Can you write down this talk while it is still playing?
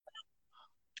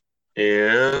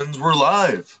And we're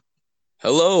live.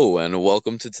 Hello and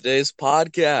welcome to today's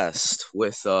podcast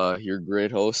with your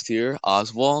great host here,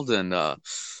 Oswald, and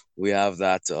we have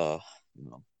that you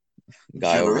know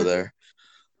guy over Gibberish. there.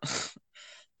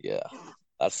 Yeah,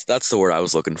 that's the word I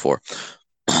was looking for.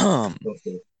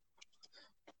 Okay.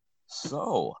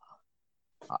 So,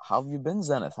 how have you been,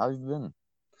 Zenith? How have you been?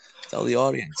 Tell the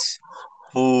audience.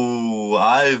 Oh,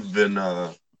 I've been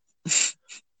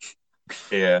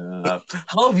yeah.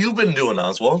 How have you been doing,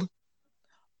 Oswald?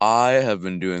 I have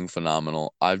been doing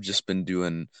phenomenal. I've just been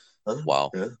doing Huh?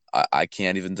 wow. Yeah. I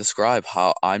can't even describe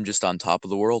how I'm just on top of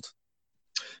the world.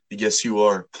 Yes, you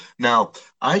are. Now,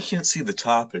 I can't see the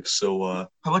topic, so how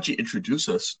about you introduce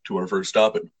us to our first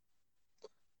topic?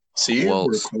 See, Well,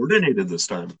 we're coordinated this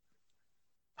time.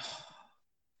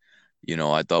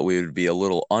 I thought we would be a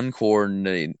little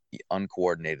uncoordinated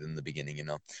in the beginning.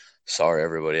 Sorry,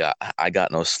 everybody. I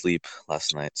got no sleep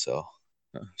last night, so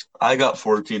I got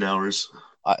 14 hours.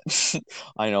 I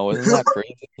I know, isn't that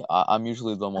crazy? I'm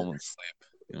usually the one with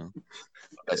sleep.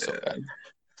 But that's okay.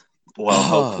 Wow,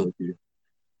 how quirky.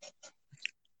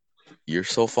 You're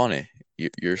so funny.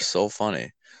 You're so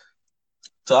funny.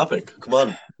 Topic, come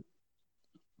on.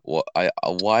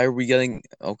 Why are we getting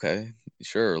okay?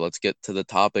 Sure, let's get to the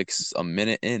topics a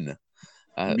minute in.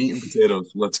 Uh, Meat and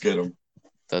potatoes, let's get them.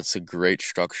 that's a great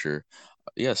structure.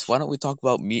 Yes, why don't we talk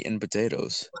about meat and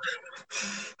potatoes?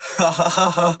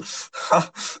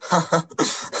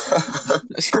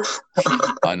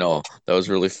 I know. That was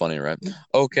really funny, right?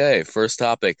 Okay, first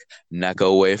topic,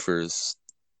 Necco wafers.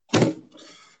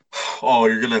 Oh,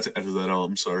 you're gonna have to edit that out.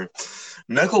 I'm sorry.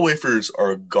 Necco wafers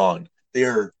are gone. They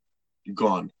are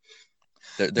gone.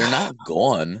 They're not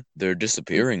gone. They're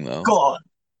disappearing though. Gone.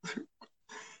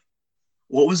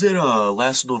 What was it?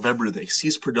 Last November they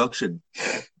ceased production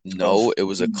No, of it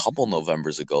was a these. couple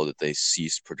Novembers ago that they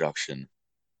ceased production.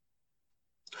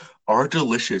 Our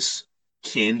delicious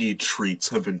candy treats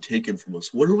have been taken from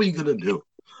us. What are we gonna do?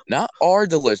 Not our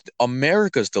delicious,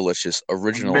 America's delicious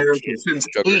original America cane since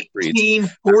sugar treats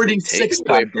have been taken 1846. away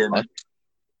God from damn us. it!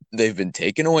 They've been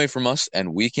taken away from us,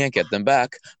 and we can't get them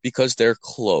back because they're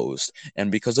closed. And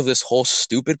because of this whole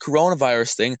stupid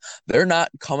coronavirus thing, they're not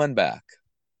coming back.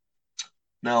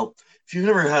 Now, if you've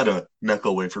never had a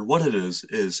Necco wafer, what it is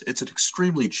it's an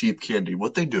extremely cheap candy.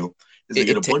 What they do is they It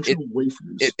get a it bunch it of it,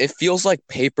 wafers. it feels like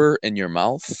paper in your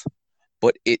mouth,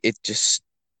 but it's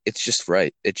just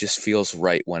right. It just feels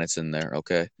right when it's in there,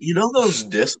 okay? You know those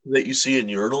discs that you see in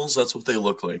urinals? That's what they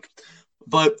look like.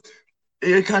 But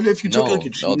it kind of, if you took like a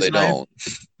No, no, cheese they knife, don't.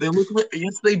 they look like,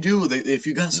 yes, they do. If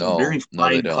you got some No, very no,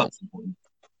 they fine don't. cuts of them.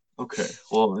 Okay,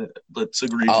 well, let's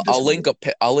agree to I'll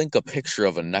disagree. link a picture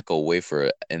of a Necco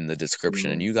wafer in the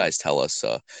description, and Um, you guys tell us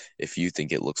if you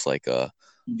think it looks like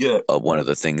yeah, one of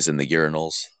the things in the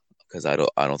urinals, because I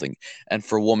don't think. And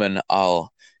for women,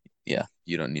 yeah,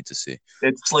 you don't need to see.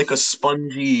 it's like a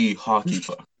spongy hockey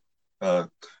puck. Uh,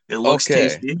 it looks Okay,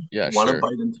 tasty. yeah, Want to sure.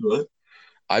 bite into it?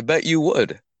 I bet you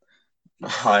would.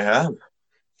 I have.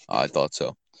 I thought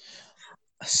so.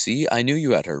 See, I knew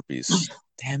you had herpes.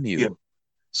 Damn Yeah. you.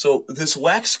 So this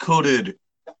wax coated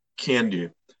candy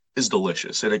is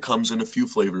delicious, and it comes in a few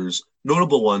flavors.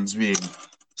 Notable ones being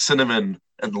cinnamon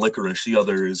and licorice. The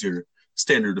other is your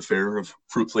standard affair of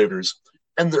fruit flavors,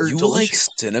 and they're You like delicious.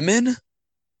 cinnamon?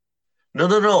 No,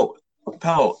 no, no,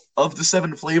 pal. Of the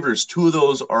seven flavors, two of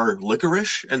those are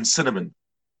licorice and cinnamon.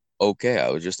 Okay, I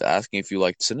was just asking if you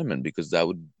liked cinnamon because that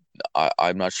would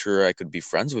I'm not sure I could be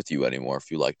friends with you anymore if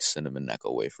you liked cinnamon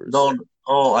Necco wafers. No,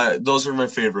 those are my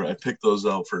favorite. I picked those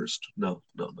out first. No,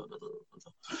 no, no, no, no,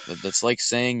 no. That's like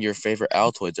saying your favorite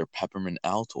Altoids are peppermint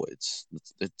Altoids.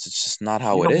 It's just not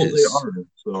how Yeah, it well, they is. are.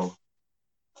 So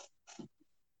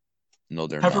No,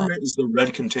 they're not. peppermint is the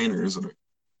red container, isn't it?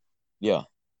 Yeah,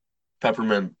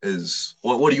 Peppermint is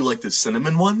what? What do you like? The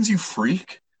cinnamon ones, you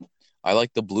freak. I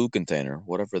like the blue container,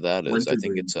 whatever that is. I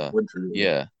think Wintergreen, it's a wintergreen.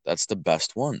 yeah, that's the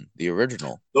best one, the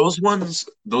original. Those ones,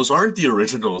 those aren't the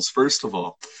originals. First of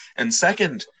all, and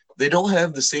second, they don't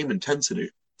have the same intensity.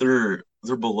 They're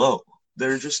below.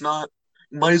 They're just not.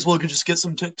 Might as well just get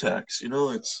some Tic Tacs.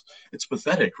 It's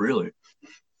pathetic, really.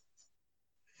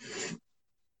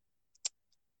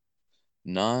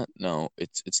 Not no,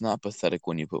 it's not pathetic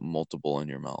when you put multiple in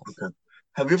your mouth. Okay.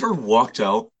 Have you ever walked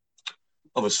out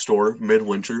of a store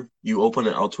midwinter? You open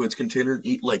an Altoids container,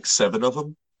 eat like seven of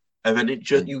them, and then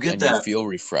And you get and you that. feel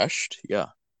refreshed? Yeah.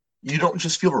 You don't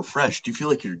just feel refreshed. You feel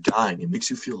like you're dying. It makes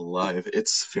you feel alive.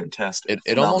 It's fantastic,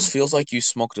 It almost phenomenal. feels like you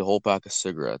smoked a whole pack of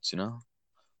cigarettes. That's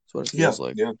what it Yeah, feels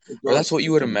like. yeah, it Or that's does. what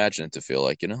you would imagine it to feel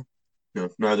like.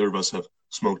 Neither of us have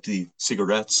smoked the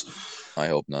cigarettes. I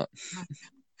hope not.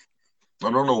 I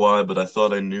don't know why, but I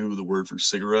thought I knew the word for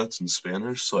cigarettes in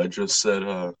Spanish, so I just said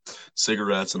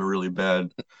cigarettes in a really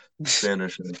bad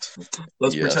Spanish accent.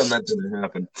 Let's pretend Yes, that didn't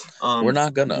happen. we're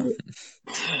not gonna.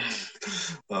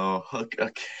 Oh, okay.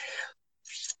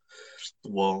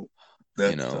 Well, You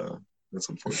that know, that's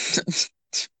unfortunate.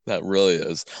 that really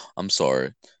is. I'm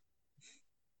sorry.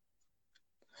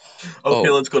 Okay, Oh,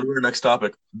 let's go to our next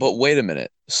topic. but wait a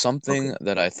minute. Okay. Something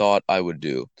that I thought I would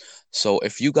do. So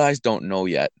if you guys don't know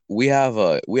yet, we have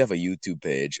a YouTube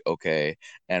page, okay?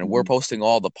 And we're hmm posting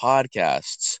all the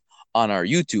podcasts on our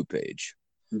YouTube page.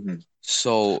 hmm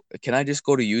So can I just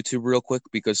go to YouTube real quick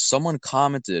because someone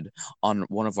commented on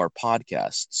one of our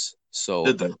podcasts. So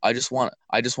Did they? I just want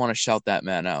to shout that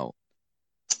man out.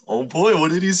 Oh boy,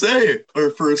 what did he say? Our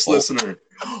first Oh, listener.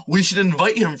 We should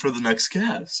invite him for the next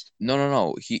cast. no, no,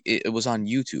 no. It was on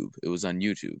YouTube. It was on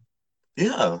YouTube.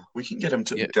 Yeah, we can get him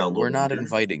to Yeah, we're download not it again.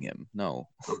 inviting him. No.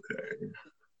 Okay.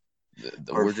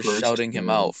 Our We're just first shouting him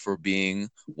man. out for being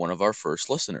one of our first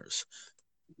listeners.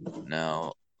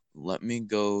 Now, let me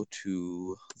go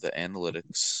to the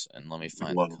analytics and let me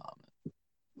find the Wow. comment.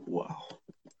 Wow.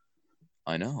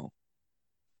 I know.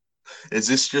 Is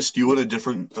this just you on a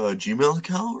different Gmail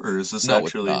account, or is this No, it's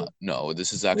actually? not. No,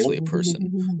 this is actually a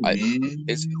person. I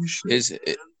his Holy shit. his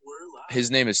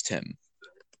his name is Tim.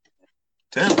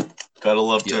 Tim. Gotta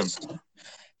love Tim. Yes.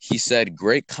 He said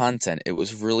great content. It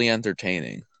was really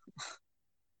entertaining.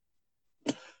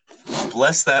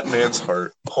 Bless that man's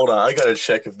heart. Hold on, I gotta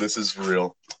check if this is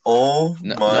real. Oh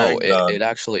No, my no, it, god. it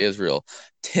actually is real.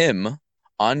 Tim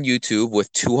on YouTube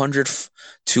with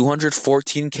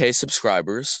 214K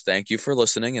subscribers. Thank you for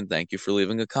listening and thank you for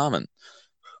leaving a comment.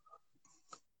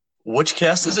 Which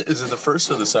cast is it? Is it the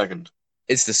first or the second?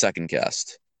 It's the second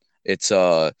cast. It's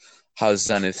how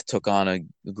Zenith took on a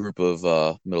group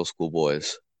of middle school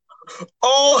boys.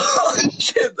 Oh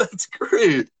shit, that's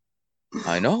great.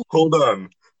 I know. Hold on.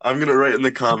 I'm gonna write in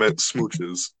the comments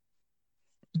smooches.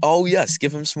 Oh yes,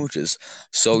 give him smooches.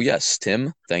 So yes,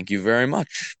 Tim, thank you very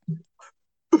much.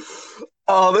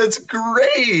 Oh, that's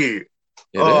great.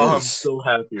 It Oh, I'm is. so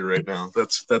happy right now.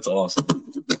 That's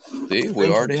awesome. See, we Thank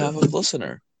you, already have a Tim.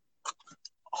 listener.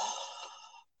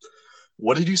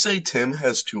 What did you say? Tim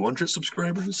has 200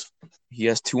 subscribers? He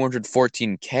has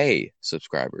 214K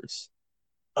subscribers.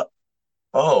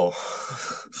 Oh. Oh.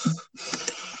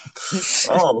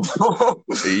 I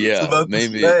was Yeah, about to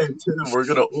maybe. say, Tim, we're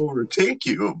gonna overtake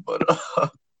you, but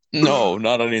No,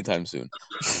 not anytime soon.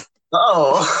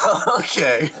 oh,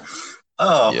 okay.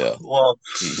 Oh, Yeah, well,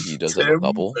 he does have a Tim,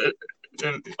 couple.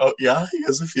 oh yeah, he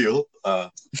has a few.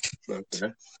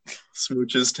 Okay.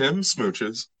 Smooches, Tim,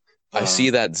 smooches. I Uh, see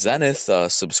that Zenith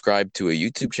subscribed to a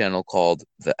YouTube channel called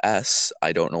The S.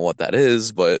 I don't know what that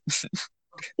is, but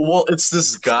well, it's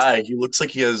this guy. He looks like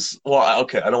he has. Well,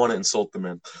 okay, I don't want to insult the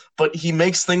man, but he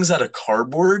makes things out of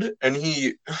cardboard, and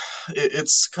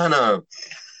it's kind of,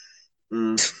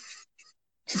 kind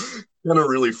of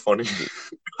really funny.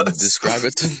 describe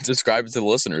it to the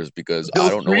listeners because I He'll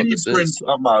don't know what 3D this print is.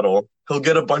 a model. He'll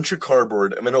get a bunch of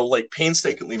cardboard, and then he'll like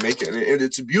painstakingly make it, and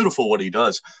it's beautiful what he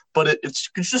does. But it's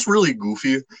just really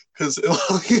goofy because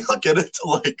he'll get it to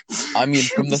like I mean,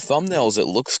 shoot. from the thumbnails, it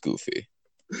looks goofy.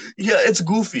 Yeah, it's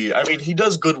goofy. I mean, he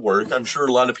does good work. I'm sure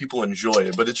a lot of people enjoy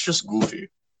it, but it's just goofy.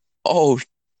 Oh,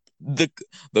 the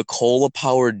the cola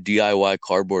powered DIY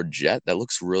cardboard jet that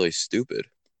looks really stupid.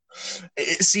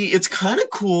 See, it's kind of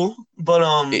cool, but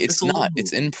it's It's a little not.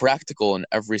 It's goofy. impractical in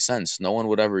every sense. No one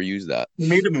would ever use that. He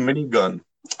made a minigun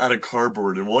out of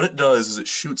cardboard, and what it does is it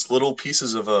shoots little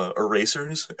pieces of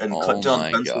erasers and cut Oh down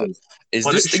my God. pencils, Is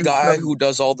but it this the shoots guy them. who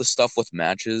does all the stuff with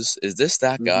matches? Is this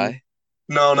that Mhm. guy?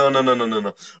 No, no, no, no, no, no,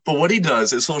 no. But what he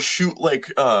does is he'll shoot like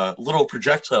little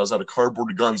projectiles out of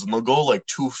cardboard guns, and they'll go like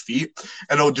 2 feet,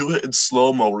 and he'll do it in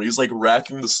slow mo where he's like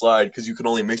racking the slide because you can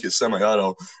only make it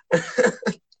semi-auto.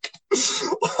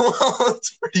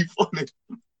 It's pretty funny.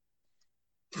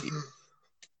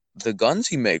 The guns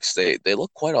he makes, they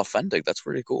look quite authentic. That's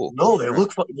pretty cool. Good No, they for him.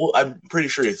 look fun. Well, I'm pretty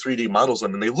sure he 3D models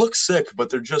them, and they look sick, but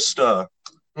they're just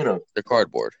you know, They're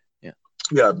cardboard. Yeah.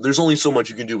 yeah. There's only so much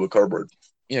you can do with cardboard.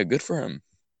 Yeah, good for him.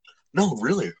 No,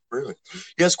 really, really.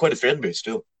 He has quite a fan base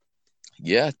too.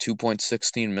 Yeah,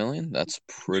 2.16 million. That's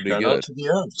pretty Shout out good. to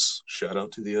the S. Shout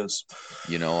out to the S.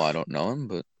 I don't know him,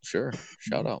 but sure.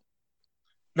 Shout out.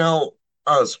 Now,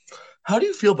 Oz, how do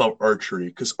you feel about archery?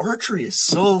 Because archery is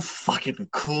so fucking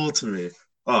cool to me.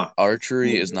 Ah,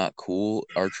 Archery is not cool.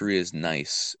 Archery is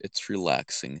nice. It's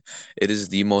relaxing. It is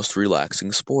the most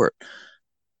relaxing sport.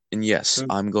 And yes, mm,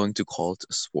 I'm going to call it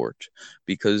a sport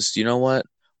because you know what?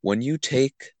 When you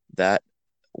take that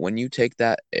when you take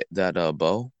that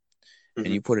bow and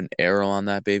Hmm. you put an arrow on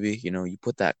that baby, you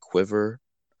put that quiver.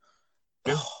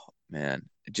 Yeah. Oh man,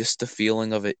 just the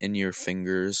feeling of it in your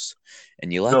fingers,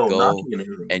 and you let No, go, knocking an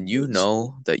arrow and you is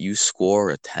know that you score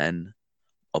a 10,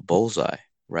 a bullseye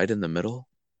right in the middle.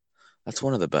 That's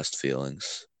one of the best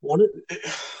feelings. what it,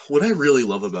 what I really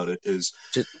love about it is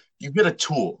Just, you get a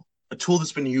tool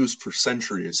that's been used for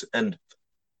centuries, and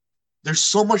there's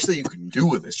so much that you can do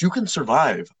with this. You can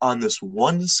survive on this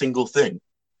one single thing.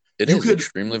 it You is could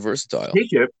extremely versatile.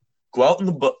 take it, go out in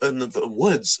the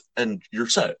woods, and you're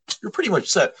set. You're pretty much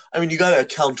set. I mean, you got to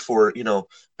account for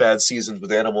bad seasons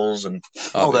with animals and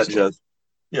all that Obviously. jazz.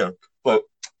 Yeah, but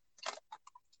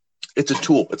it's a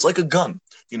tool. It's like a gun.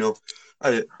 You know,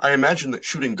 I imagine that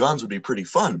shooting guns would be pretty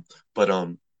fun, but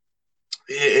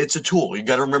it's a tool. You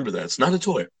got to remember that it's not a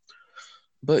toy.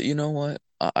 But you know what?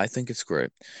 I think it's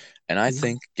great. And I Mhm.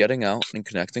 think getting out and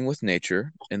connecting with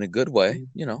nature in a good way,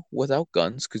 without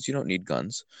guns, because you don't need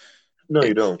guns, No,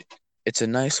 you it, don't. it's a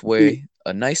nice way,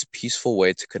 a nice, peaceful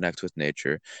way to connect with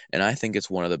nature. And I think it's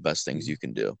one of the best things you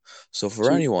can do. So for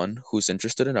See, anyone who's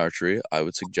interested in archery, I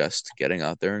would suggest getting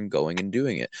out there and going and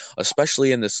doing it,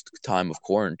 especially in this time of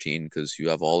quarantine, because you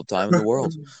have all the time in the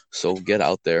world. So get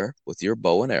out there with your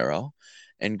bow and arrow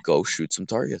and go shoot some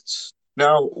targets.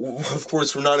 now, of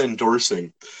course, we're not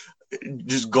endorsing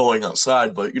just going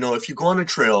outside, but if you go on a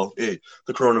trail, the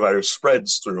coronavirus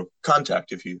spreads through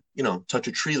contact. If you touch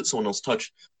a tree that someone else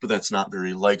touched, but that's not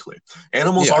very likely.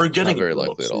 Animals Yeah, are not getting it very though,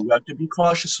 likely at so all. you have to be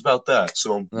cautious about that.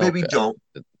 So maybe Okay. don't,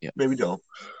 Yeah. maybe don't.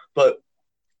 But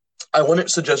I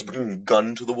wouldn't suggest bringing a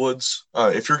gun to the woods.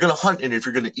 If you're gonna hunt and if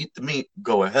you're gonna eat the meat,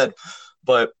 go ahead.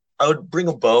 But I would bring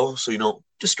a bow so you don't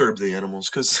disturb the animals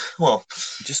because, well,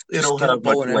 they Just don't get a have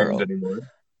much bow and land arrow. anymore.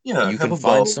 Yeah, have a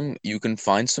bow. You can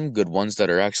find some good ones that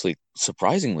are actually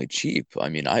surprisingly cheap. I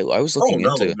mean, I was Oh looking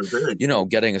no, into, they're very cheap.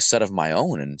 getting a set of my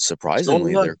own, and So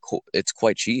surprisingly do I. it's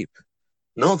quite cheap.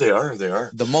 No, they are. They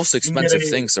are. The most You can get expensive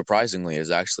a thing surprisingly is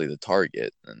actually the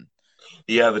target. And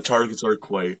Yeah, the targets are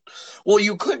quite. Well,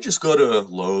 you could just go to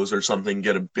Lowe's or something,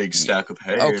 get a big y- stack of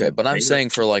hay okay, and but I'm hang it. saying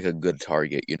for like a good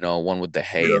target, one with the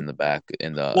hay Yeah. in the back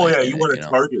in the Well, yeah, in you it, want a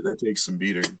target that takes some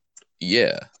beating.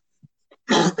 Yeah.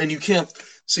 And you can't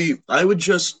see. I would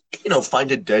just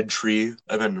find a dead tree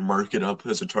and then mark it up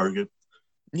as a target.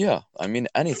 Yeah, I mean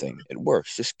anything. It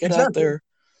works. Just get out Exactly. there,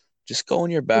 just go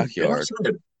in your Yeah, get backyard.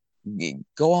 outside.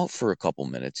 Go out for a couple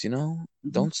minutes.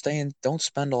 Mhm. Don't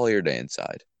spend all your day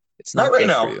inside. It's Not not right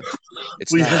good for now. you.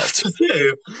 It's We not have healthy. to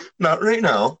say, not right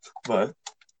now, but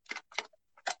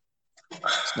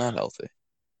It's not healthy.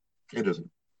 it isn't.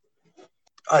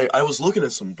 I was looking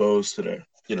at some bows today,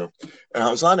 and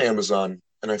I was on Amazon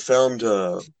and I found it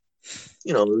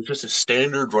was just a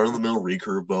standard run of the mill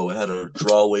recurve bow. It had a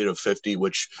draw weight of 50,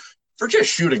 which for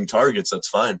just shooting targets, that's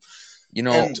fine.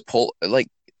 And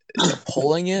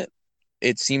Pulling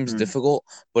it seems mm, difficult,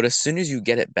 but as soon as you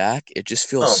get it back, it just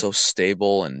feels oh, so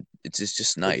stable and it's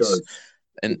just it nice. does.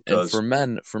 And It and does. for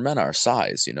men our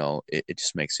size, it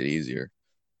just makes it easier.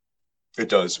 It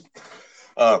does.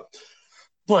 Uh,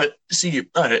 but see,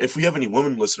 if we have any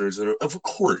women listeners, of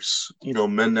course,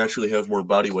 men naturally have more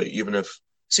body weight, even if,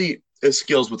 see, it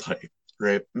scales with height,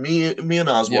 right? Me and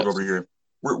Oswald over Yes. here,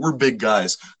 we're big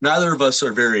guys. Neither of us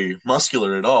are very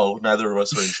muscular at all. Neither of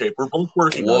us are in shape. We're both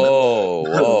working on it. Whoa,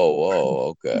 whoa,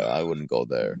 whoa. Okay, I wouldn't go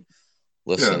there. Yeah,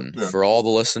 Listen, yeah. for all the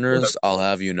Yeah. listeners, I'll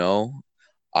have you know,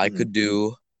 I Mhm. could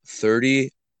do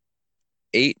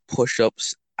 38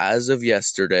 push-ups as of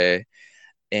yesterday,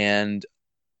 and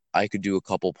I could do a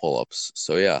couple pull-ups.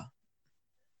 So yeah.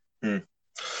 Hmm.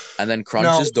 And then Now,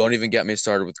 crunches, don't even get me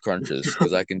started with crunches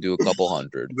because I can do a couple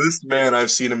hundred. this man,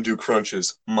 I've seen him do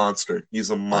crunches. Monster. He's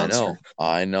a I monster. know.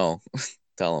 I know.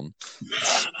 Tell him.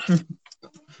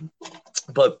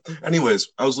 But anyways,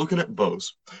 I was looking at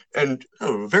bows, and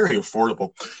very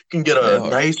affordable. You can get They a are.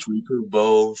 nice recurve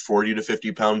bow, 40 to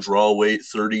 50 pound draw weight,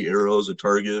 30 arrows, a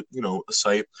target, a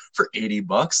sight for $80.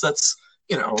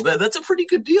 That's a pretty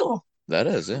good deal. That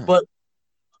is, yeah. But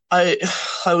I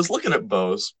I was looking at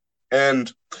bows,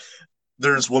 and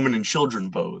there's woman and children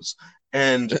bows,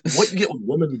 and what you get with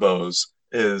women bows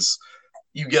is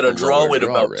you get A a draw lower weight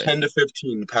draw about rate. 10 to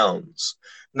 15 pounds.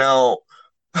 Now,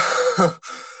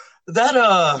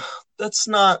 that that's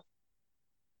not,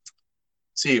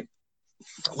 see,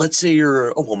 let's say you're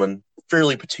a woman,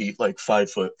 fairly petite, like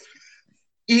 5 foot.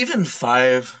 Even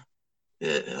five,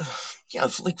 uh, yeah,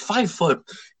 like 5 foot,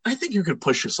 I think you could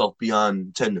push yourself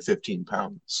beyond 10 to 15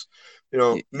 pounds.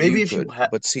 You Maybe if you could.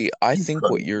 had, But see, I you think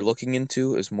what could. you're looking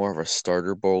into is more of a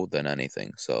starter bow than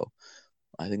anything. So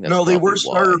I think that's No, they probably were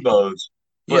starter why. bows,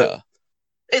 but Yeah.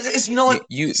 It's you know You what?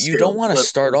 you, you don't Scale, want to but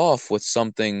start off with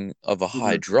something of a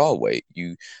high mhm. draw weight.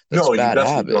 That's No, a you bad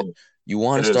definitely habit. don't. You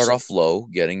want It to start is. off low,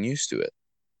 getting used to it.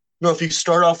 No, if you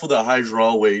start off with a high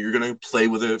draw weight, you're gonna play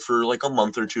with it for like a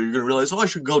month or two. You're gonna realize, oh, I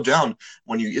should go down.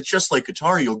 When you, it's just like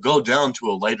guitar. You'll go down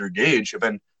to a lighter gauge, and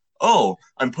then, oh,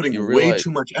 I'm You putting way realize,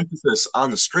 too much emphasis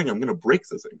on the string. I'm gonna break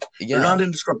the thing. They're yeah, not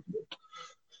indestructible.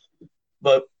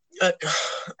 But uh,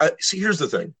 see, here's the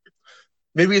thing.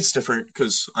 Maybe it's different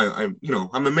because I'm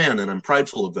a man and I'm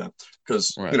prideful of that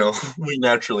because right. we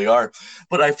naturally are.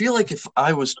 But I feel like if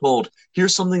I was told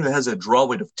here's something that has a draw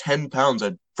weight of 10 pounds,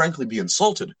 I'd frankly be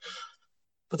insulted.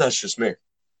 But that's just me.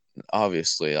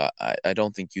 Obviously, I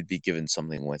don't think you'd be given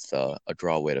something with a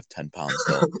draw weight of 10 pounds,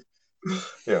 though.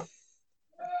 Yeah.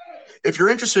 If you're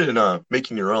interested in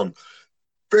making your own,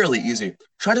 fairly easy.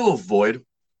 Try to avoid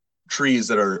trees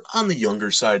that are on the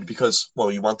younger side because,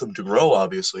 well, you want them to grow,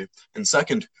 obviously. And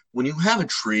second, when you have a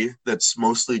tree that's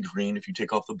mostly green, if you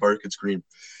take off the bark, it's green.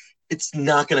 It's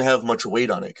not going to have much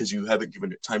weight on it because you haven't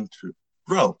given it time to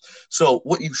grow. So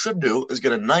what you should do is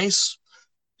get a nice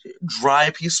dry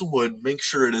piece of wood. Make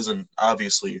sure it isn't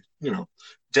obviously,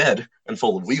 dead and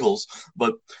full of weevils,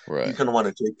 but you Right. kind of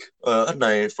want to take a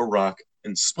knife, a rock,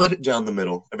 and split it down the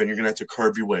middle, and then you're going to have to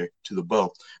carve your way to the bow.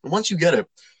 And once you get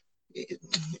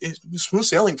it's smooth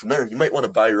sailing from there. You might want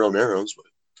to buy your own arrows. But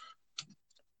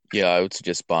Yeah, I would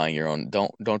suggest buying your own.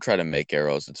 Don't try to make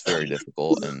arrows. It's very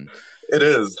difficult and it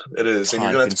is, and you're going to have to put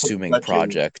time-consuming fletching.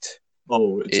 project.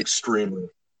 Oh, it's It extremely.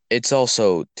 it's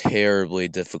also terribly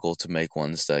difficult to make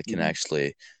ones that can Mhm.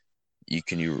 actually you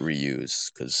reuse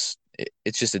because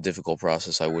it's just a difficult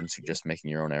process. I wouldn't suggest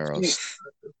making your own See, arrows.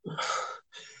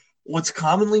 what's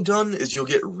commonly done is you'll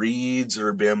get reeds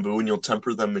or bamboo and you'll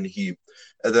temper them in heat,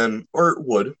 and then or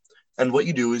wood. And what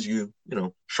you do is you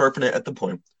sharpen it at the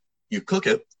point. You cook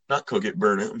it, not cook it,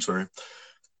 burn it. I'm sorry.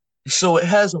 So it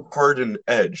has a hardened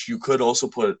edge. You could also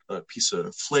put a piece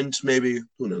of flint, maybe.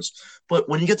 Who knows? But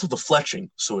when you get to the fletching,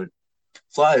 so it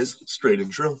flies straight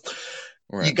and true,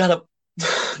 you Right. gotta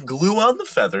glue on the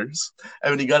feathers,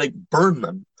 and then you gotta burn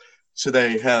them so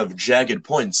they have jagged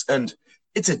points. And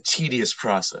it's a tedious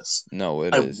process. No,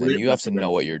 it I is, and wouldn't you have to know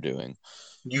recommend what it. you're doing.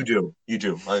 You do.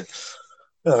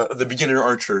 The beginner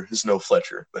archer is no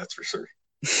Fletcher, that's for sure.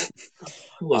 I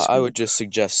Close I enough. would just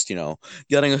suggest,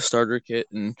 getting a starter kit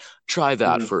and try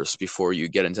that Mm-hmm, first before you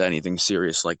get into anything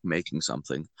serious like making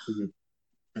something,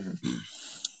 mm-hmm, mm-hmm.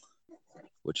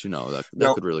 which that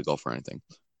Now, could really go for anything.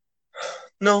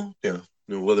 no, yeah,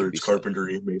 whether Could be it's said.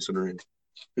 carpentry, masonry,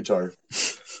 guitar.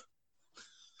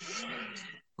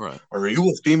 Right. Are you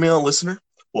a female listener?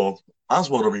 Well,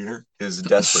 Oswald over here is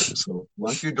desperate. So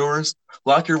lock your doors,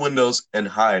 lock your windows, and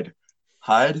hide.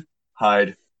 Hide,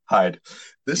 hide, hide. You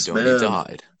This don't need to man,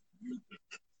 hide.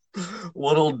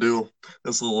 what he'll do,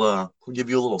 this will give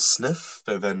you a little sniff,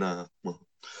 and then, well,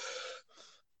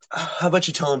 how about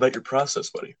you tell him about your process,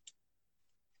 buddy?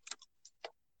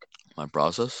 My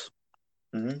process?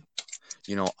 Mm-hmm.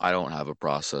 I don't have a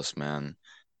process, man.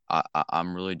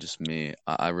 I'm really just me.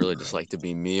 I really just like to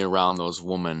be me around those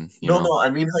women. No, no, I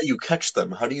mean how you catch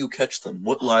them. How do you catch them?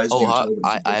 What lies do Oh, you tell them to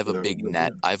I get have a their big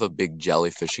net. man? I have a big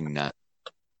jellyfishing net.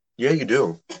 Yeah, you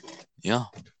do. Yeah.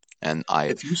 And I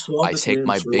If you saw I this take man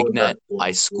my throw big a net, net,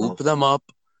 I scoop well, them up,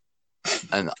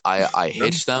 and I yeah.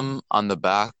 hitch them on the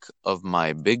back of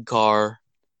my big car.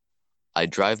 I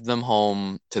drive them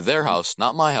home to their house,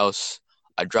 not my house.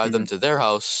 I drive them Mhm. to their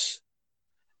house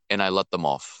and I let them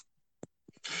off.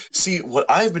 See, what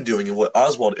I've been doing and what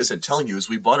Oswald isn't telling you is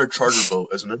we bought a charter boat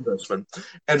as an investment,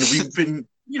 and we've been,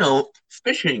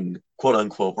 fishing, quote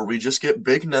unquote, where we just get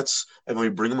big nets and we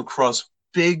bring them across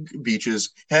big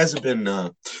beaches. Hasn't been,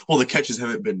 well, the catches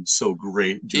haven't been so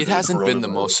great due It to the hasn't been the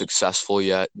most coronavirus. successful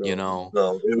yet. No,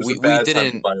 no, it was a We bad time to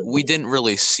didn't buy a we boat. didn't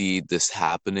really see this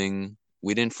happening.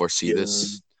 We didn't foresee Yeah,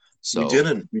 this. So we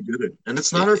didn't, and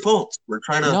it's not it, our it fault. We're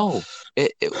trying to. no,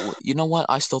 you know what?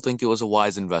 I still think it was a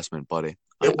wise investment, buddy.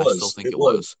 I still think It it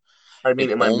was. was. I It mean,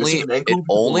 am I missing only an it ankle because of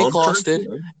only loan sharks? costed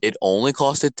Yeah. it only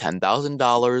costed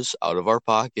 $10,000 out of our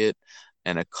pocket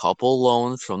and a couple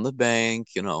loans from the bank.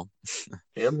 And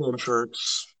loan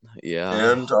sharks.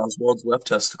 Yeah. And Oswald's left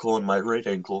testicle and my right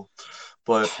ankle.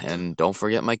 But And don't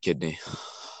forget my kidney.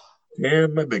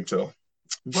 and my big toe.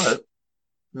 But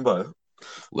but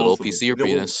Little both of piece them. of your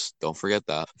Yeah, penis. Don't forget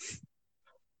that.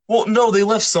 well, no, they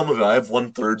left some of it. I have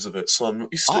 1/3 of it, so I'm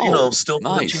still Oh, still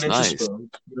 13 nice, inches nice. strong.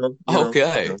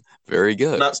 Okay. Very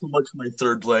good. Not so much my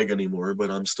third leg anymore, but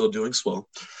I'm still doing swell.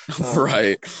 Um,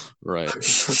 Right. Right.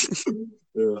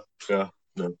 yeah, yeah,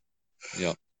 no.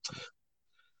 Yeah.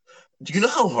 Do you know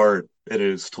how hard it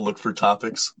is to look for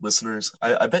topics, listeners?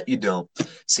 I bet you don't.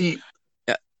 See,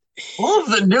 Yeah. All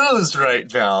of the news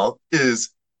right now is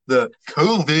the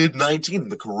COVID-19,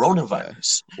 the Okay.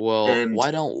 coronavirus. Well, And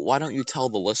why don't you tell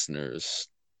the listeners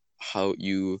how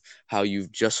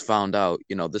you've just found out,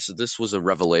 this was a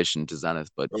revelation to Zenith,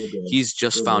 but oh god, he's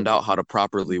just oh found god. out how to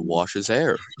properly wash his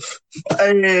hair.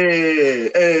 Hey,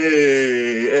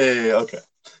 hey, hey. Okay.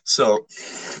 So,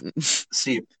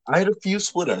 see, I had a few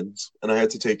split ends and I had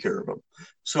to take care of them.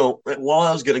 So, while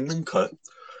I was getting them cut,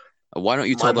 Why don't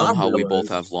you my tell them mom how we both realized,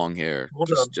 have long hair, hold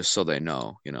just on, just so they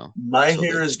know, my so they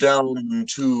hair is down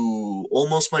to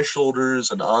almost my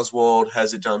shoulders and Oswald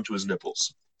has it down to his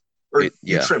nipples. Or you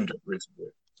yeah, trimmed it, basically.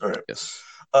 All right. yes.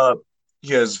 Uh,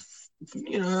 he has,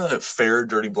 fair,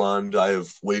 dirty blonde. I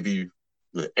have wavy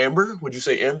amber. Would you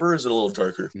say amber? Or is it a little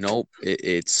darker? Nope,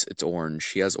 it's orange.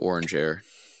 He has orange hair.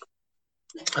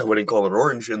 I wouldn't call it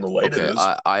orange. In the light, it Okay, is.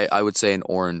 I would say an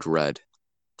orange red.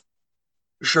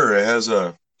 Sure, it has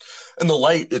a. In the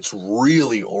light, it's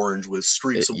really orange with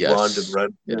streaks of blonde and Yes, red.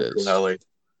 it Natural is. highlight,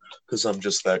 because I'm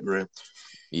just that gray.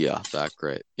 Yeah, that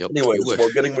great. Yep, you Anyways, while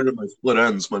wish. getting rid of my split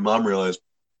ends, my mom realized,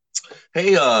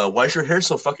 "Hey, why is your hair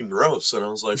so fucking gross?" And I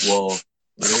was like, "Well,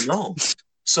 I don't know."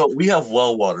 So we have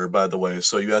well water, by the way.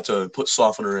 So you have to put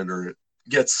softener in or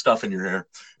get stuff in your hair,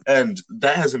 and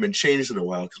that hasn't been changed in a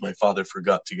while because my father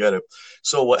forgot to get it.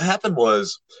 So what happened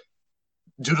was,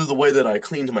 due to the way that I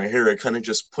cleaned my hair, I kind of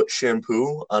just put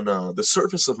shampoo on the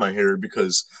surface of my hair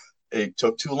because it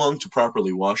took too long to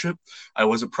properly wash it. I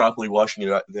wasn't properly washing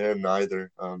it then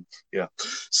either. Yeah.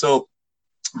 So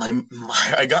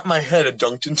I got my head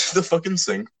dunked into the fucking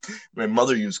sink. My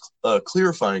mother used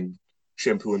clarifying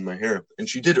shampoo in my hair, and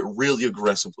she did it really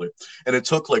aggressively. And it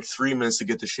took like 3 minutes to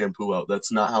get the shampoo out.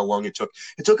 That's not how long it took.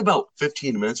 It took about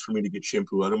 15 minutes for me to get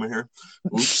shampoo out of my hair.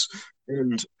 Oops.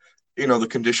 And the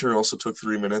conditioner also took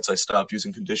 3 minutes. I stopped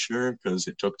using conditioner because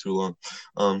it took too long.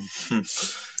 Um,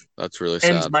 That's really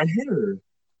and sad. my hair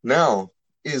now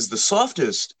is the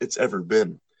softest it's ever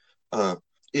been. Uh,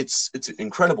 it's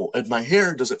incredible, and my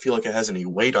hair doesn't feel like it has any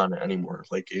weight on it anymore.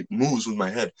 Like it moves with my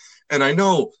head. And I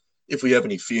know if we have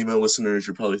any female listeners,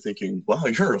 you're probably thinking, "Wow,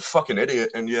 you're a fucking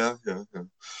idiot." And yeah, yeah, yeah.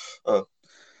 Uh,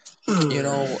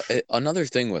 Another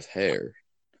thing with hair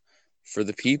for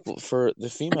the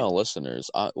female listeners,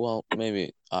 well,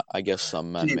 maybe I guess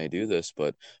some men see, may do this,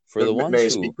 but for the ones may I who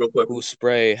speak real quick? who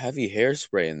spray heavy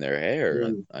hairspray in their hair,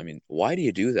 Mm. I mean, why do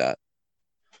you do that?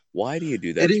 Why do you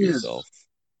do It that to is yourself?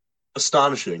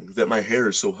 astonishing that my hair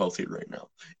is so healthy right now.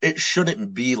 It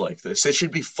shouldn't be like this. It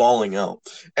should be falling out.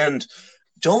 And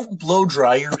don't blow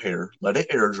dry your hair. Let it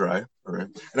air dry. All right.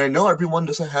 And I know everyone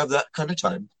doesn't have that kind of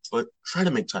time, but try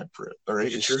to make time for it. All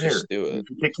right. It's your hair. Just do You it.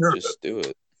 can take care of it. Just do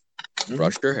it. Mhm.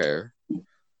 Brush your hair.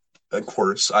 Of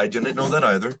course, I didn't know that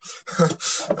either.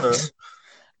 uh,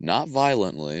 Not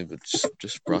violently, but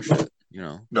just brush it.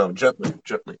 no, gently,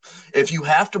 gently. If you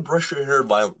have to brush your hair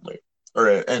violently, all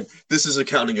right, and this is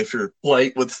accounting if you're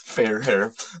white with fair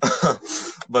hair,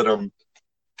 but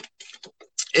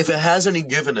if it has any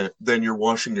give in it, then you're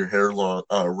washing your hair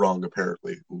wrong,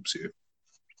 apparently. Oopsie.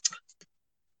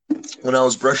 When I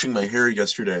was brushing my hair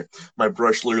yesterday, my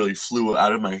brush literally flew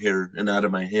out of my hair and out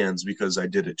of my hands because I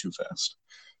did it too fast.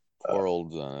 Poor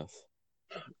old Zenith.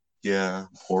 Yeah,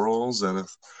 poor old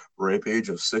Zenith. Rape age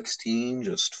of 16,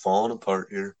 just falling apart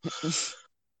here.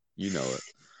 You know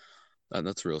it.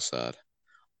 That's real sad.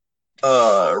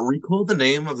 Recall the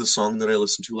name of the song that I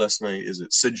listened to last night. Is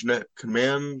it Signet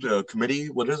Command Committee?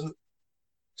 What is it?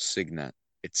 Signet.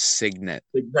 It's Signet.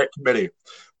 Signet Committee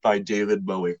by David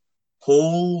Bowie.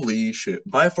 Holy shit.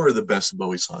 By far the best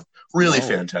Bowie song. Really No,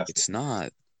 fantastic. it's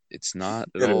not. It's not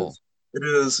at It all. is. It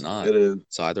It's is. not. It is.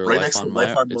 It's either Right next to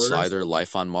Life on It's Mars. either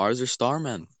Life on Mars or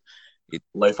Starman. It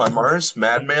Life on Mars,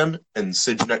 Madman, and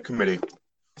Signet Committee.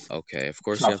 Okay, of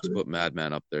course you Top have to three. put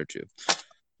Madman up there too.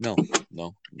 No, no,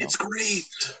 no. It's great.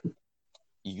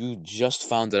 You just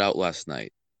found it out last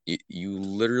night. You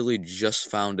literally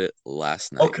just found it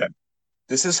last night. Okay.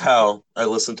 This is how I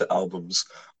listen to albums.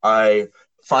 I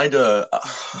find No,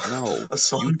 a you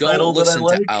song don't title that I listen to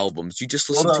like. albums. You just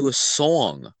Hold listen to on. a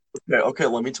song. Okay,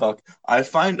 let me talk. I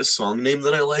find a song name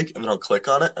that I like, and then I'll click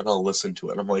on it and I'll listen to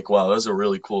it. And I'm like, wow, that's a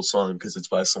really cool song because it's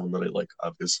by someone that I like,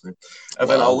 obviously. And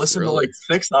then I'll Well, listen to like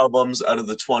really. 6 albums out of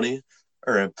the 20.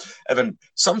 All right. And then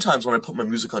sometimes when I put my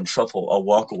music on shuffle, I'll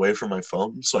walk away from my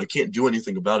phone, so I can't do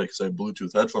anything about it because I have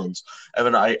Bluetooth headphones. And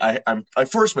then I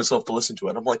force myself to listen to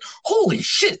it. I'm like, holy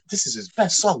shit, this is his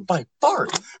best song by far.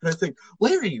 And I think,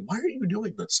 Larry, why are you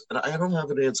doing this? And I don't have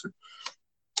an answer.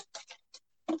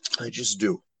 I just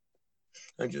do.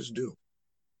 I just do.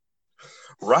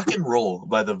 Rock and Roll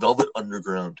by the Velvet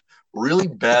Underground. Really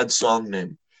bad song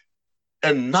name.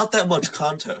 And not that much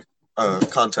content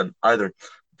either.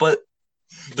 But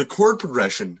the chord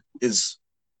progression is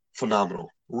phenomenal.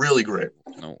 Really great.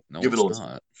 No, Give it a it's listen.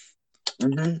 not.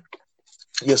 Mm-hmm.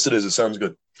 Yes, it is. It sounds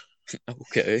good.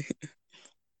 Okay.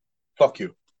 Fuck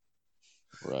you.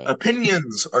 Right.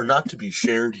 Opinions are not to be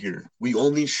shared here. We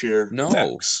only share No,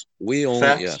 facts. we only,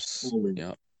 Facts yes. only.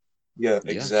 Yeah. Yeah,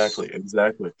 Yes. exactly. And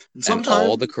And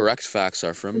all the correct facts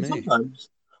are from me. sometimes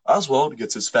Oswald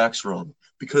gets his facts wrong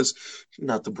because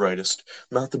not the brightest.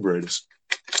 Not the brightest.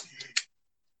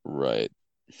 Right.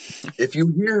 If you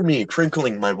hear me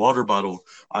crinkling my water bottle,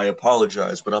 I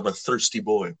apologize, but I'm a thirsty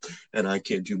boy, and I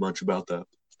can't do much about that.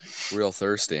 Real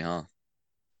thirsty, huh?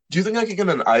 Do you think I could get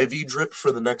an IV drip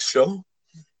for the next show?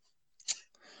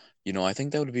 I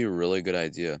think that would be a really good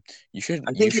idea. You should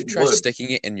I you think it should try would. sticking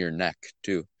it in your neck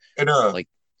too. In Like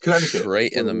Connecticut.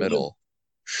 straight in the middle.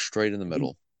 Straight in the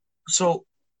middle. So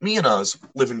me and Oz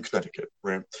live in Connecticut,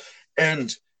 right?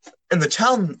 And the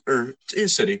town or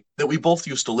city that we both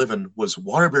used to live in was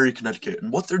Waterbury, Connecticut.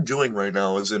 And what they're doing right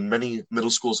now is in many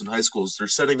middle schools and high schools, they're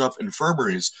setting up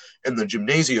infirmaries in the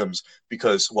gymnasiums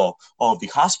because, well, all of the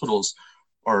hospitals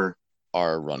are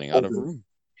Running out of over. room.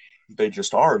 They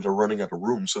just are. They're running out of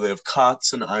room. So they have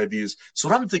cots and IVs. So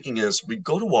what I'm thinking is we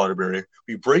go to Waterbury,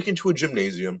 we break into a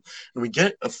gymnasium, and we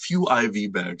get a few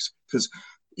IV bags because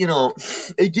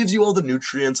it gives you all the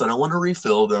nutrients. I don't want to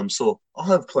refill them, so I'll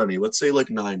have plenty. Let's say like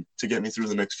 9 to get me through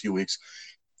the next few weeks.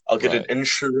 I'll get an Right.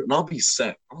 insert, and I'll be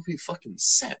set. I'll be fucking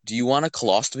set. Do you want a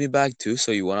colostomy bag too,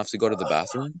 so you won't have to go to the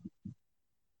bathroom?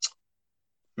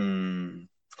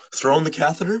 Throw in the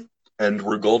catheter, and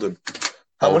we're golden.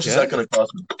 How much is that going to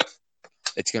cost me?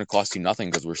 It's going to cost you nothing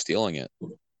because we're stealing it.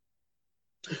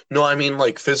 No, I mean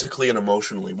like physically and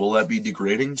emotionally. Will that be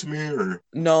degrading to me, or?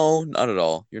 No, not at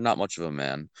all. You're not much of a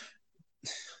man.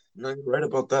 No, you're right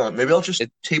about that. Maybe I'll just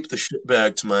tape the shit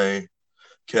bag to my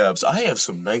calves. I have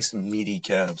some nice meaty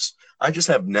calves. I just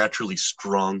have naturally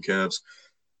strong calves.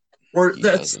 Or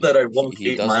that's that I walk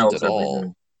He 8 doesn't miles at every all.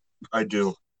 day. I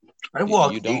do. I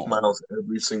walk You 8 don't. miles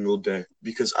every single day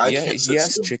because I can't He sit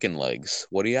has still. chicken legs.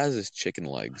 What he has is chicken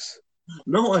legs.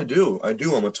 No, I do.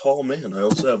 I'm a tall man. I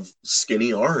also have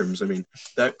skinny arms. I mean,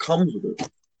 that comes with it.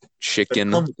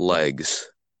 Chicken legs.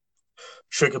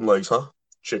 Chicken legs, huh?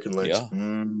 Chicken legs. Yeah.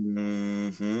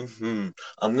 Mm-hmm.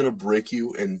 I'm gonna break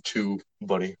you in two,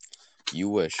 buddy. You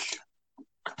wish.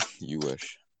 You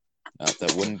wish.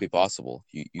 That wouldn't be possible.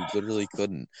 You literally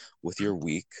couldn't with your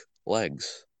weak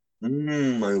legs.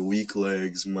 My weak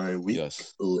legs. My weak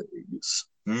Yes. legs.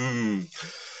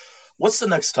 What's the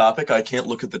next topic? I can't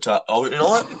look at the top. Oh, you know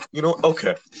what?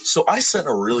 Okay. So I sent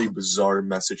a really bizarre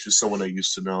message to someone I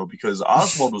used to know because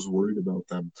Ozwald was worried about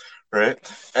them, right?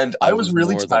 And I was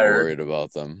really more tired. than worried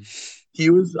about them.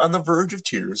 He was on the verge of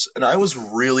tears, and I was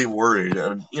really worried.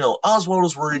 And, Oswald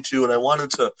was worried too, and I wanted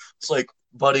to, it's like,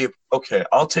 buddy, okay,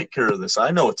 I'll take care of this.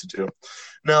 I know what to do.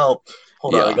 Now,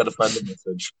 hold on, I got to find the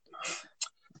message.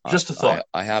 Just a thought.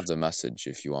 I have the message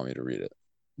if you want me to read it.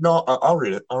 No, I'll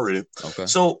read it. Okay.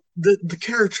 So the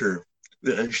character,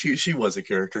 she was a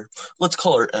character. Let's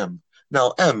call her M.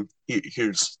 Now, M,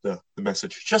 here's the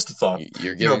message. Just a thought.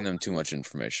 You're giving them too much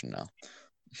information now.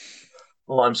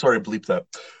 Oh, I'm sorry, bleep that.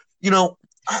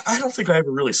 I don't think I ever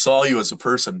really saw you as a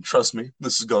person. Trust me,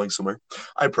 this is going somewhere.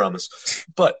 I promise.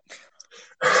 But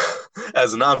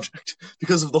as an object,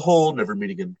 because of the whole never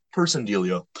meeting in person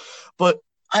dealio. But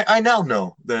I now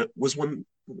know that was when...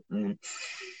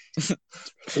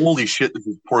 Holy shit, this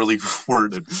is poorly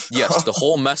worded. Yes, the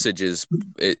whole message is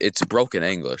it's broken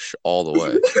English all the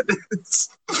way. It's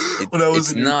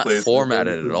not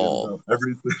formatted at all.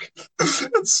 Everything.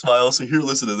 Smile. So here,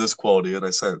 listen to this quality, and I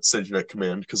sent you that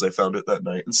command because I found it that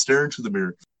night. And stare into the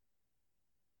mirror.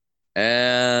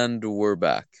 And we're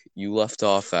back. You left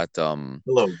off at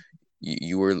Hello.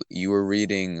 You were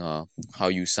reading how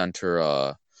you sent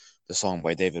her the song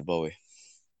by David Bowie.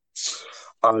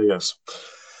 Yes.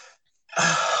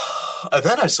 And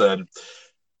then I said,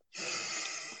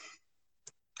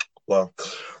 well,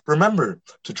 remember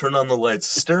to turn on the lights,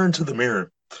 stare into the mirror,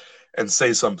 and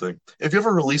say something. If you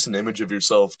ever release an image of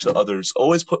yourself to others,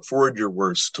 always put forward your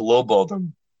worst to lowball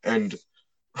them and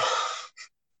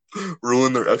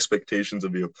ruin their expectations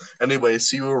of you. Anyway,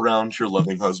 see you around your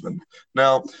loving husband.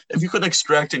 Now, if you could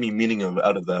extract any meaning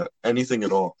out of that, anything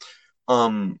at all,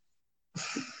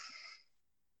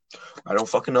 I don't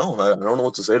fucking know. I don't know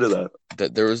what to say to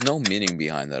that. There was no meaning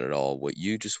behind that at all. What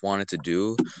you just wanted to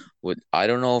do, I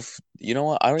don't know if you know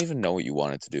what. I don't even know what you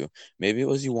wanted to do. Maybe it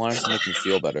was you wanted to make me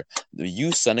feel better.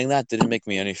 You sending that didn't make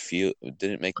me feel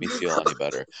any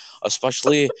better.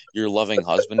 Especially your loving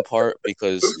husband part,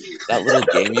 because that little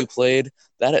game you played,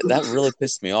 that really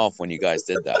pissed me off when you guys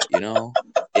did that.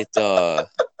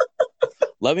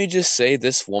 let me just say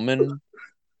this woman.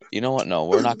 You know what? No,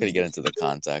 we're not going to get into the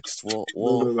context. We'll No,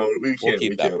 we'll no, we we'll can't,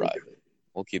 keep we that can't, we private. can't.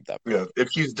 We'll keep that Yeah, private.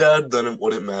 if she's dead, then it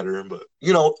wouldn't matter. But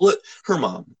her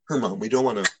mom. We don't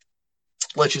want to.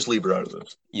 Let's just leave her out of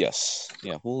Yes.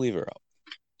 Yeah, we'll leave her out.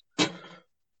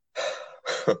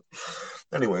 this.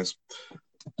 Anyways,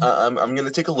 I'm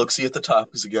gonna take a look see at the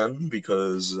topics again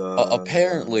because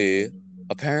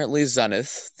Apparently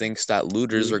Zenith thinks that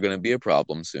looters are going to be a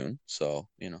problem soon. So,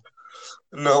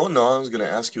 no, I was gonna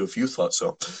ask you if you thought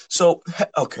so. So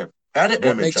okay, add an what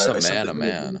image. makes a I sent man the a image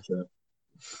in man? the chat.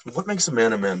 What makes a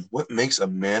man a man? What makes a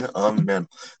man a man?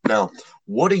 Now,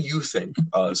 what do you think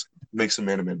makes a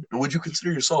man a man? And would you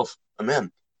consider yourself a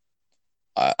man?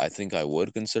 I think I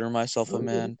would consider myself a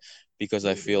man because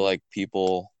I feel like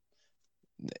people,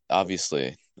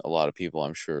 obviously, a lot of people,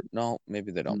 I'm sure, no,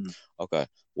 maybe they don't. Mm. Okay.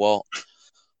 Well,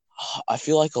 I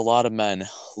feel like a lot of men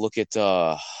look at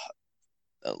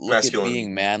Masculine.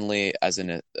 being manly as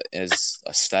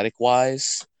aesthetic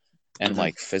wise and Mm-hmm.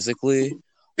 like physically,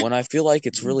 when I feel like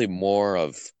it's really more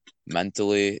of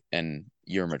mentally and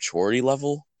your maturity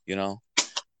level,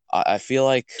 I feel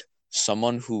like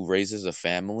someone who raises a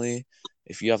family,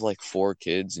 if you have like 4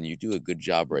 kids and you do a good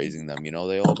job raising them, they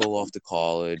all go off to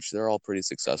college, they're all pretty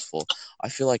successful. I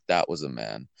feel like that was a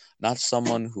man, not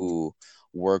someone who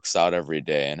works out every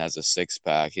day and has a 6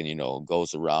 pack and,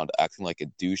 goes around acting like a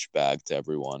douchebag to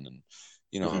everyone and,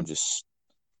 Mm-hmm. just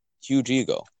huge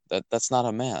ego. That's not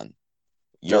a man.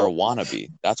 You're a No, wannabe.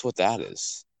 That's what that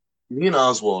is. me and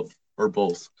Oswald are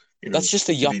both. That's just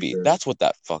a To be yuppie. fair, That's what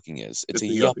that fucking is. It's a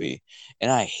it's a yuppie. yuppie.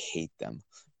 And I hate them.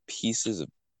 Pieces of.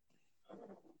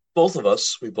 Both of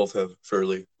us, we both have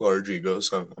fairly large egos.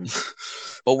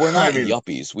 But we're I not mean,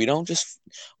 yuppies. We don't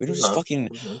we're just not. fucking,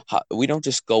 We're not. we don't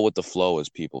just go with the flow as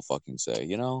people fucking say,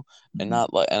 and Mhm.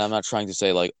 not like, and I'm not trying to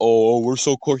say like, oh, we're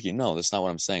so quirky. No, that's not what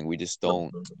I'm saying. We just No,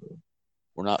 don't, no, no.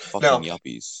 we're not fucking Now,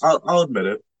 yuppies. I'll admit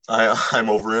it. I'm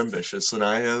over ambitious, and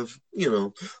I have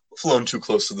flown too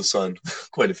close to the sun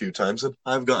quite a few times, and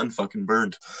I've gotten fucking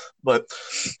burned. But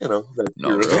that's No,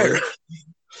 here and there. really?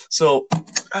 So,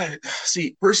 I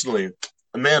see personally,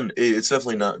 a man, it's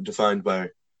definitely not defined by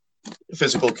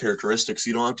physical characteristics.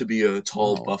 You don't have to be a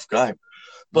tall, No, buff guy, no,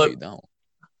 but you don't.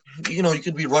 you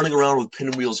could be running around with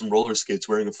pinwheels and roller skates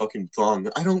wearing a fucking thong.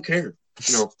 I don't care.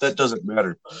 That doesn't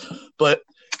matter. But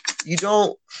you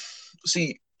don't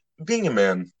see being a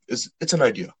man it's an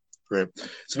idea, right?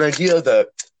 It's an idea that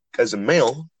as a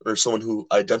male or someone who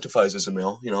identifies as a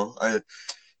male, I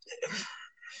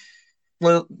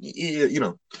well,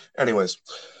 anyways,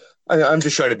 I'm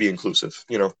just trying to be inclusive,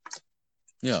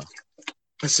 Yeah.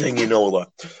 saying a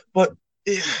lot, but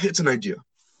it's an idea,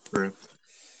 right?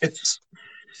 It's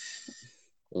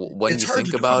When it's you hard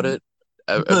to think about define it,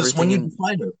 because when everything you in,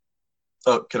 define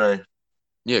it, can I?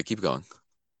 yeah, keep going.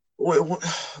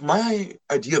 My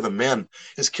idea of a man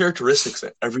is characteristics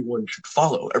that everyone should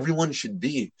follow. Everyone should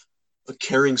be a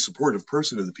caring, supportive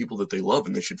person to the people that they love,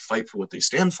 and they should fight for what they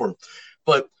stand for.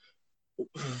 But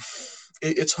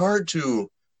it's hard to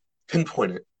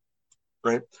pinpoint it,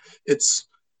 right? It's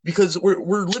because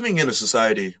we're living in a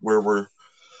society where we're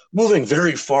moving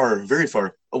very far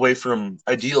away from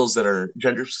ideals that are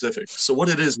gender specific. So what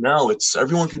it is now, it's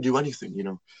everyone can do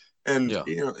anything, and Yeah.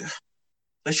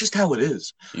 that's just how it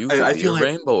is. You could I be feel a like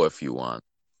rainbow if you want.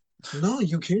 no,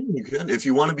 you can. If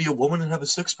you want to be a woman and have a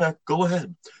 6 pack, go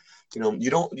ahead. You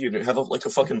don't have like a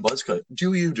fucking buzz cut.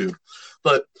 Do you do?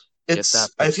 But Get that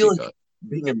I feel pixie like cut.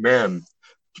 being a man.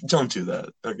 Don't do that.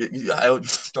 Okay,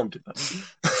 don't do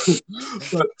that.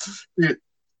 But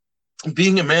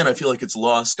being a man, I feel like it's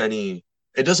lost any.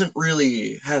 It doesn't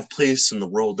really have place in the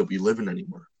world that we live in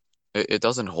anymore. It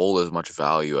doesn't hold as much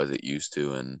value as it used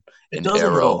to in It an doesn't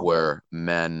at era all. where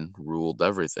men ruled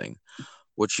everything.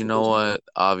 Which, you It know doesn't. what?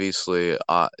 Obviously,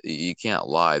 you can't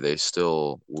lie. They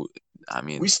still, I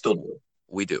We mean, still do,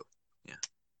 we do. Yeah.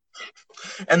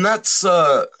 and that's.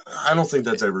 I don't think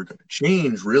that's ever going to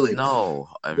change, really. No,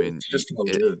 I mean, It's just how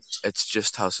it is. it's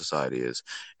just how society is.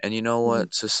 And you know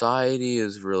what? Society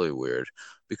is really weird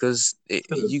because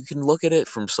you can look at it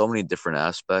from so many different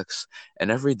aspects, and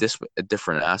every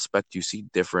different aspect, you see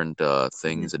different Mm-hmm.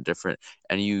 things and different,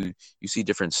 and you see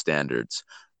different standards.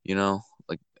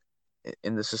 Like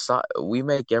in the society, we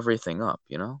make everything up.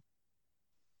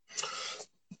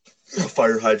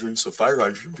 Fire hydrant, so fire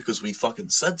hydrant because we fucking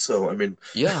said so. I mean,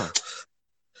 Yeah.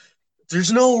 there's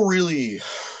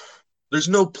there's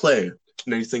no play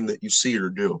in anything that you see or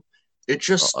do. It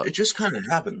just kind of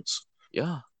happens,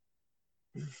 Yeah.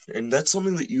 and that's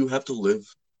something that you have to live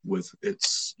with.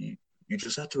 You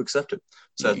just have to accept it.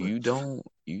 Sadly, You don't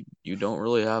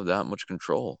really have that much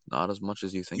control. Not as much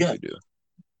as you think yeah. you do.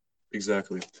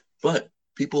 Exactly. But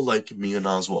people like me and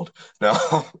Oswald.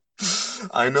 Now,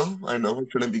 I know, we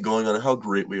shouldn't be going on how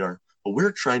great we are, but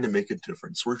we're trying to make a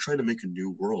difference. We're trying to make a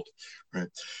new world, right?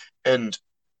 And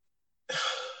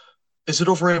is it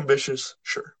over ambitious?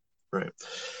 Sure, right.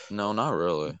 No, not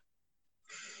really.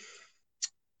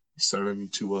 Starting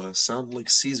to sound like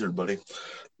Caesar, buddy.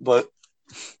 But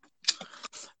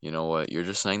You know what? You're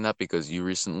just saying that because you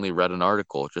recently read an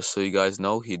article. Just so you guys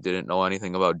know, he didn't know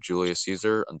anything about Julius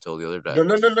Caesar until the other day. no,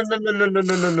 no, no, no, no, no, no, no, no,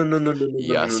 no, no, no, no, no,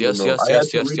 Yes, no, no, yes, no. yes, I had yes,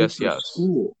 to yes, read it yes, for yes.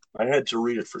 school. I had to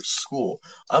read it for school.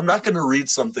 I'm not going to read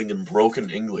something in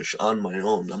broken English on my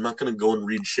own. I'm not going to go and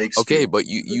read Shakespeare. Okay, but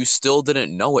you still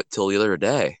didn't know it till the other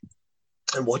day.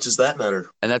 And what does that matter?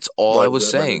 And that's all Why I does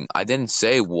was that matter? saying. I didn't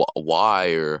say why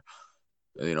or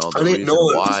I the didn't reason know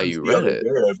it why since you the read other it.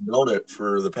 day. I've known it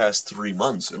for the past 3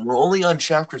 months, and we're only on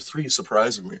chapter 3.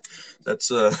 Surprisingly,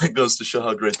 that goes to show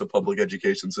how great the public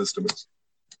education system is.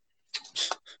 It's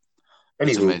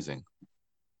Anywho, amazing.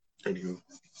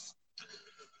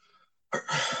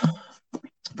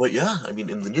 But yeah, I mean,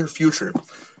 in the near future,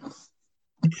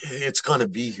 it's gonna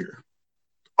be here.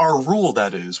 Our rule,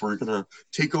 that is, we're gonna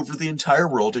take over the entire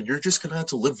world, and you're just gonna have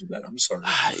to live with that. I'm sorry.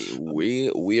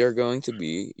 We are going to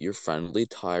be your friendly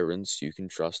tyrants. You can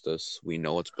trust us. We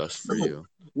know what's best for you.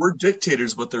 We're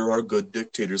dictators, but there are good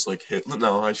dictators like Hitler.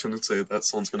 No, I shouldn't say that.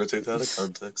 Someone's gonna take that out of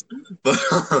context. But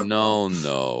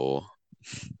No.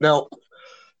 Now,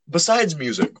 besides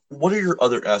music, what are your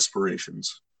other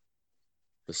aspirations?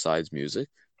 Besides music?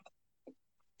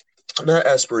 Not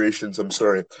aspirations, I'm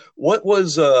sorry. What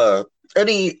was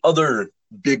any other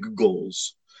big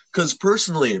goals? Because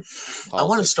personally, Politics. I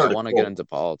want to start I want to get into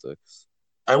politics.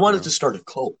 I wanted to start a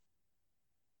cult.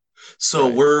 So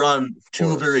Right. we're on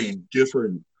two very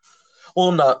different.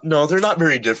 Well, no, they're not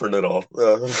very different at all.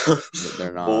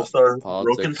 They're not. Both are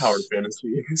Politics. broken power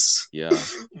fantasies. Yeah.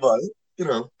 But,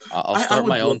 I'll start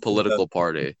my own political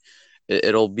party.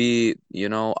 It'll be,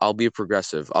 I'll be a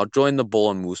progressive. I'll join the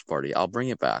Bull and Moose Party. I'll bring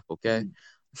it back, okay?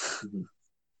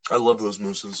 I love those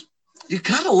mooses. You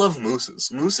gotta love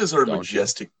mooses. Mooses are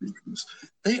majestic creatures.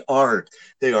 They are.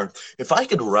 If I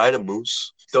could ride a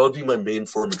moose, that would be my main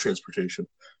form of transportation.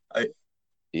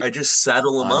 I just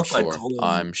saddle them up.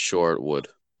 I'm sure it would.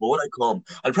 What would I call him?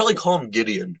 I'd probably call him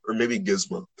Gideon or maybe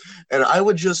Gizmo, and I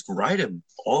would just ride him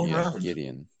all around.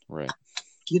 Gideon, right?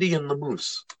 Gideon the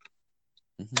moose.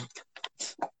 Mm-hmm.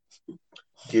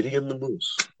 Gideon the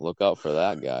moose. Look out for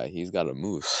that guy. He's got a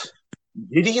moose.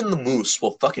 Gideon the moose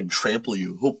will fucking trample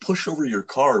you. He'll push over your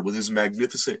car with his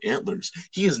magnificent antlers.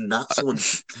 He is not someone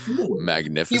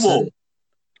magnificent.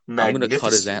 I'm gonna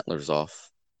cut his antlers off.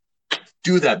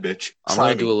 Do that, bitch. I'm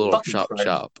gonna do a little chop. A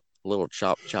little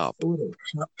chop. A little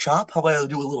chop? How about I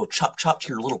do a little chop to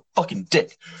your little fucking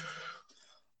dick?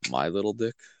 My little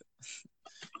dick?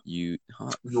 Your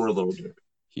little dick.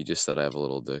 He just said I have a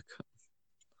little dick.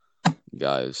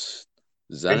 Guys,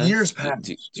 Zenith. In years past,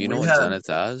 do you know what Zenith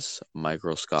has?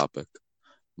 Microscopic.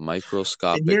 In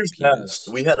years past,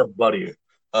 we had a buddy.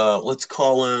 Let's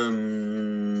call him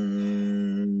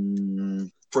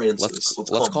Francis.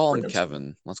 Let's call him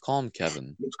Kevin. Let's call him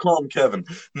Kevin.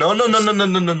 No. We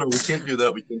can't do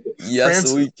that. Yes,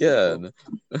 Francis. We can.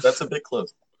 That's a bit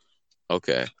close.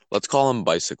 Okay. Let's call him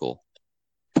Bicycle.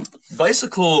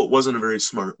 Bicycle wasn't a very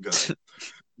smart guy.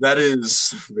 That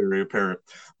is very apparent.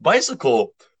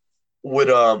 Bicycle would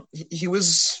he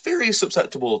was very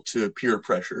susceptible to peer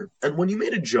pressure. And when you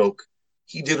made a joke,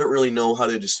 he didn't really know how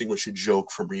to distinguish a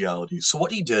joke from reality. So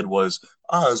what he did was,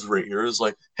 Oz right here is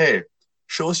like, hey,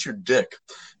 show us your dick.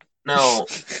 Now,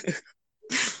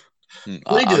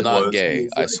 I'm not gay.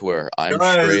 I swear. I'm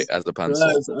straight as a pencil.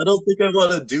 Guys, I don't think I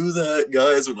want to do that,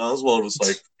 guys. And Ozwald was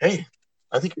like, hey,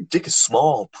 I think your dick is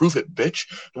small. Prove it, bitch.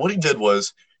 And what he did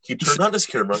was he turned on his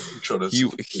camera and showed us.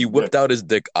 He whipped out his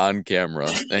dick on camera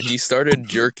and he started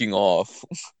jerking off.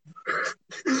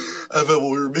 I bet we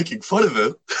were making fun of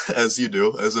it, as you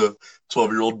do, as a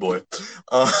 12-year-old boy.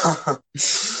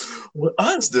 What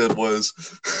Oz did was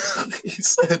he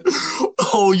said,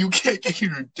 oh, you can't get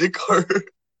your dick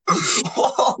hard.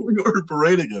 While we were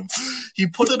berating him, he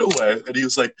put it away and he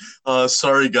was like,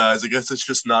 sorry guys, I guess it's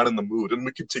just not in the mood. And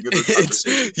we continued the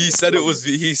conversation. He said it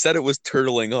was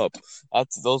turtling up.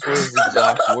 Those were his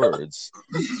exact words.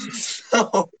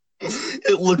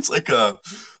 It looks like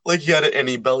he had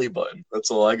any belly button.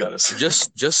 That's all I gotta say.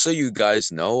 Just so you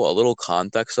guys know a little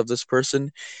context of this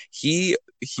person, we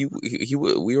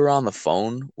were on the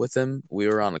phone with him. We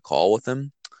were on a call with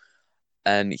him.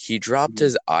 And he dropped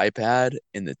his iPad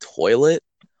in the toilet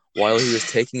while he was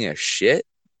taking a shit.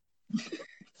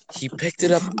 He picked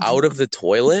it up out of the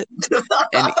toilet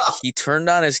and he turned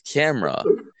on his camera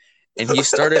and he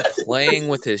started playing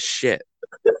with his shit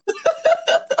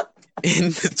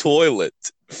in the toilet.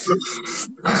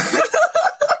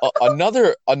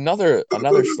 Another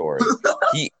story.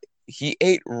 He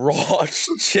ate raw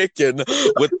chicken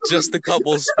with just a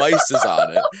couple spices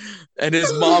on it, and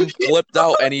his mom flipped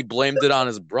out and he blamed it on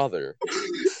his brother.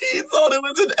 He thought it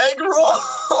was an egg roll.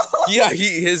 Yeah,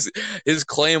 his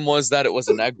claim was that it was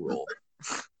an egg roll.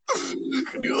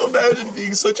 Can you imagine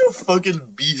being such a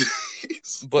fucking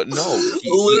beast? But no,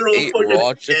 he ate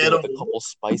raw chicken with a couple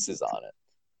spices on it.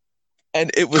 And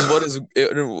it was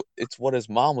it's what his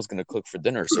mom was gonna cook for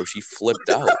dinner, so she flipped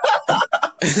out.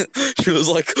 She was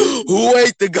like, "Who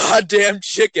ate the goddamn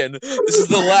chicken? This is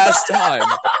the last time."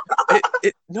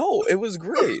 It was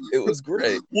great. It was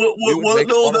great. What?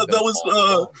 No,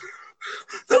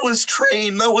 that was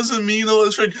Train. That wasn't me. That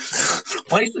was Train.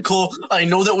 Bicycle. I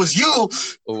know that was you.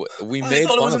 We made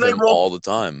fun of him all the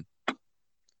time.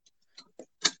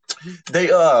 They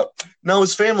now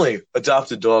his family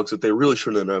adopted dogs that they really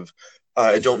shouldn't have.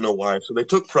 I don't know why. So they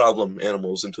took problem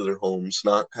animals into their homes,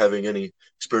 not having any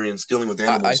experience dealing with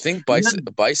animals. I think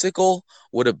Bicycle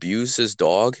would abuse his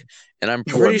dog, and I'm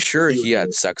pretty sure he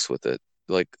had sex with it.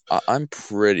 Like, I'm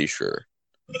pretty sure.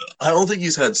 I don't think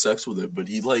he's had sex with it, but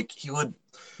he would.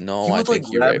 No, I think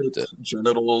he raped it.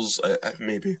 Genitals,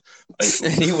 maybe.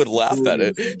 And he would laugh at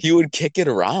it. He would kick it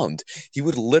around. He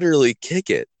would literally kick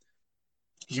it.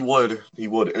 He would.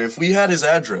 And if we had his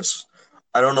address,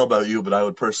 I don't know about you, but I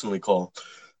would personally call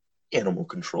animal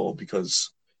control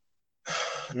because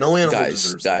no animal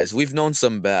deserves that. Guys, we've known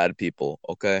some bad people,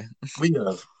 okay? We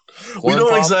have. We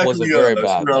don't exactly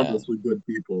surround us with good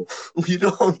people. We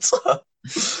don't.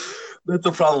 That's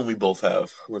a problem we both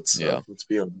have. Let's be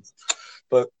honest.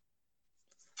 But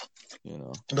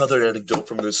another anecdote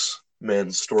from this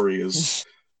man's story is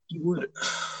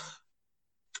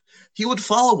he would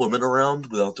follow women around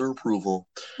without their approval,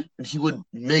 and he would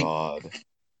make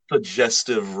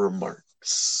suggestive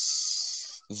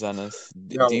remarks. Zenith,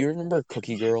 do you remember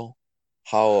Cookie Girl?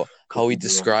 How he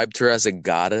described her as a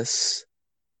goddess?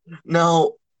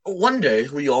 Now, one day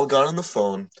we all got on the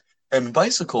phone, and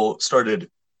Bicycle started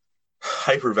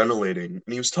hyperventilating, and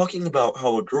he was talking about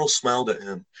how a girl smiled at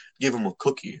him, gave him a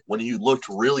cookie when he looked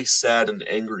really sad and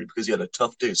angry because he had a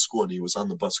tough day at school and he was on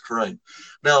the bus crying.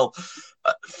 Now,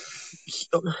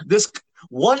 this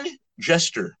one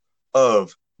gesture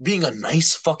of being a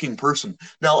nice fucking person.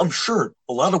 Now, I'm sure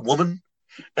a lot of women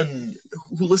and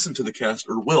who listen to the cast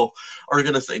or are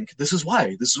gonna think this is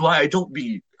why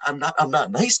I'm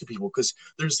not nice to people because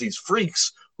there's these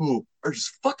freaks who are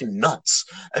just fucking nuts,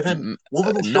 and then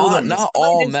women will show them. Not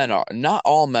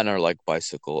all men are like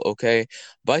Bicycle. Okay,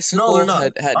 Bicycle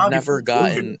had never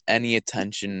gotten any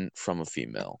attention from a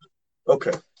female.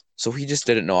 Okay, so he just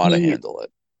didn't know how to handle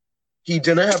it. He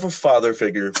didn't have a father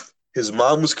figure. His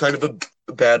mom was kind of a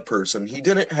bad person. He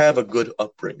didn't have a good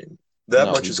upbringing. That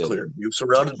much is clear. He was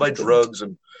surrounded by drugs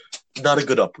and not a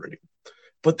good upbringing.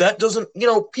 But that doesn't,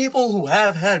 people who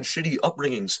have had shitty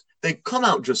upbringings, they come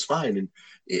out just fine. And,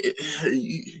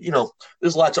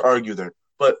 there's a lot to argue there.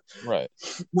 But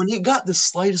when he got the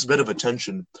slightest bit of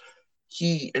attention,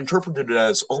 he interpreted it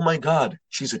as, oh my God,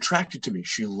 she's attracted to me.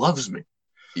 She loves me.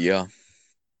 Yeah.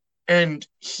 And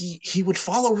he would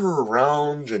follow her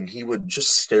around and he would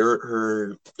just stare at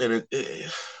her. And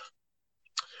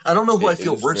I don't know who I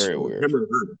feel worse for, him or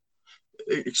her.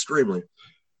 Extremely.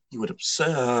 He would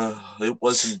upset. It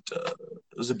wasn't.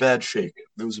 It was a bad shake.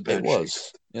 It was a bad shake. It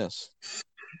was. Yes.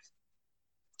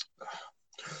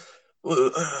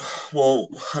 Well,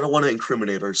 I don't want to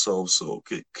incriminate ourselves, so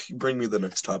can you bring me the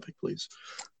next topic, please?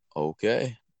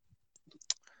 Okay.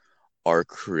 Our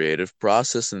creative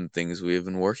process and things we have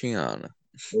been working on.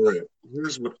 All right.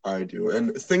 Here's what I do,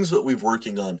 and things that we've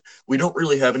working on. We don't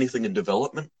really have anything in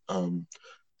development.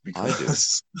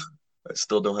 Because I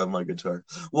still don't have my guitar.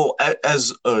 Well,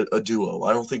 as a duo,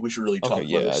 I don't think we should really talk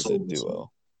about as a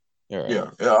duo. Right. Yeah,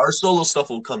 our solo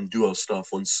stuff will come duo stuff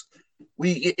once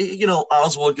we,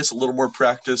 Ozwald gets a little more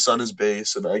practice on his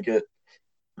bass, and I get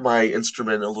my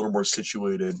instrument a little more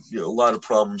situated. A lot of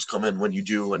problems come in when you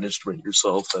do an instrument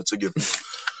yourself. That's a given.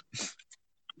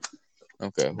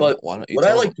 Okay, but what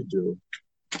I like to do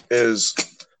is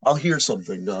I'll hear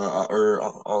something, or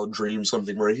I'll dream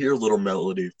something where I hear a little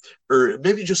melody, or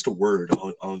maybe just a word.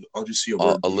 I'll just see a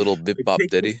word. A little bip bop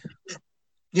ditty.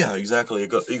 Yeah, exactly. You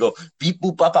go beep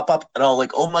boop bop bop bop, and I'll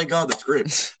oh my God, that's great.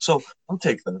 So I'll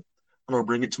take that and I'll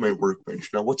bring it to my workbench.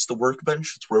 Now, what's the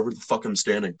workbench? It's wherever the fuck I'm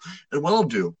standing. And what I'll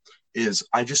do is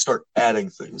I just start adding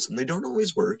things, and they don't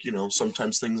always work.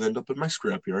 Sometimes things end up in my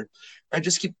scrapyard. I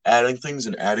just keep adding things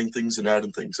and adding things and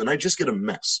adding things, and I just get a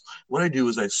mess. What I do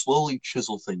is I slowly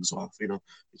chisel things off. I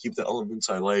keep the elements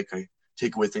I like. I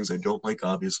take away things I don't like,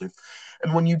 obviously.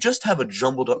 And when you just have a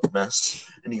jumbled up mess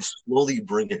and you slowly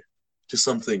bring it to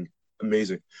something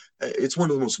amazing, it's one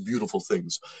of the most beautiful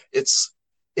things.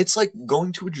 It's like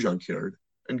going to a junkyard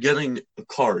and getting a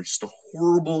car, just a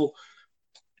horrible,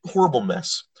 horrible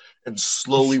mess, and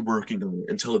slowly working on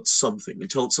it until it's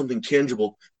something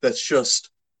tangible that's just,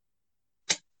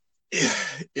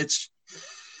 it's,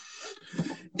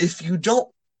 if you don't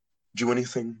do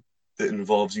anything that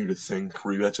involves you to think,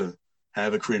 where you have to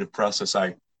have a creative process,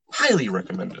 I highly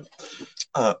recommend it.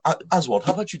 Ozwald,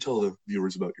 how about you tell the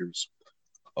viewers about yours?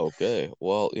 Okay.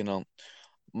 Well,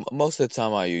 most of the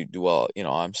time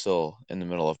I'm still in the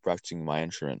middle of practicing my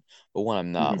instrument, but when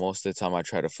I'm not, Mhm. most of the time I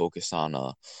try to focus on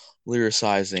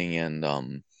lyricizing and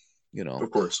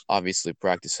Of course. obviously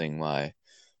practicing my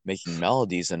making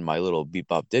melodies and my little beep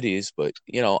bop ditties, but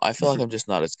I feel like I'm just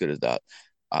not as good as that.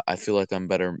 I feel like I'm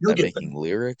better You'll at get there. making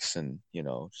lyrics and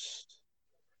just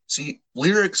See,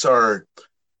 lyrics are,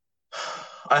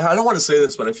 I don't want to say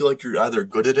this, but I feel like you're either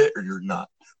good at it or you're not.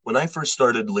 When I first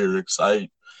started lyrics, I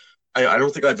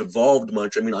don't think I've evolved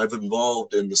much. I mean, I've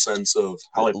evolved in the sense of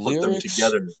how I put them lyrics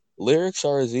together. lyrics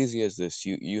are as easy as this.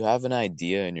 You have an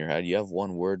idea in your head, you have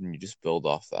one word and you just build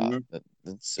off that. Mhm. You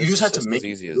It's just have just to as make it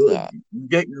easy as good. that. You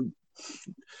get your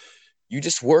You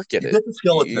just work at you it. get the You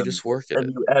skeleton just work at and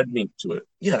it. you add meat to it.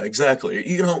 Yeah, exactly.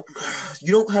 You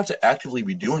don't have to actively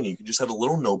be doing it. You can just have a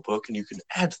little notebook and you can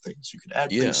add things. You can add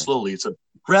things Yeah. slowly. It's a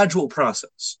gradual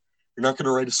process. You're not going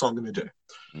to write a song in a day.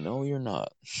 No, you're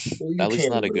not. Well, you At least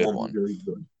not can, a but it good won't be one. very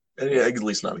good. Yeah, at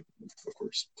least not, of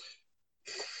course.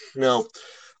 Now,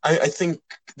 I think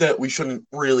that we shouldn't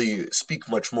really speak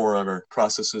much more on our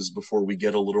processes before we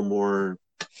get a little more,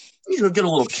 get a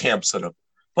little camp set up.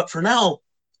 But for now,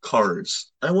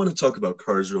 cars. I want to talk about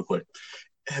cars real quick.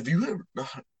 Have you ever,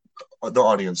 the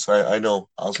audience, I know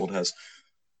Oswald has,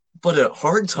 but a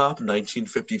hardtop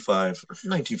 1955,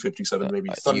 1957, maybe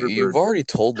You've Thunderbird. already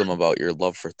told them about your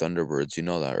love for Thunderbirds. You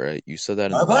know that, right? You said that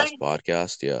in the Have I? last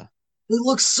podcast. Yeah. They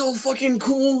look so fucking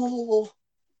cool.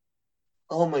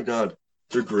 Oh my god,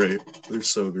 they're great. They're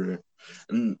so great.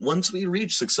 And once we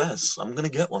reach success, I'm gonna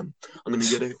get one. I'm gonna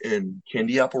get it in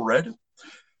candy apple red, and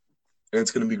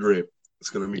it's gonna be great. It's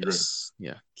gonna be great. Yes.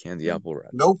 Yeah. Candy apple red.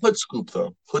 No hood scoop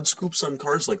though. Hood scoops on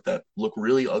cars like that look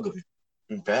really ugly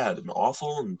and bad and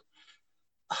awful. And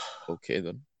Okay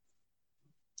then.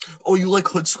 oh, you like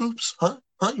hood scoops, huh?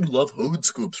 Huh? You love hood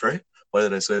scoops, right? Why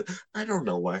did I say it? I don't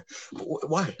know why.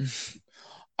 Why?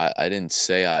 I didn't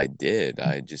say I did.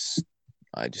 I just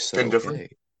said Indifferent. okay.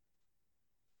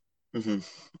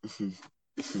 Mm-hmm. Mm-hmm.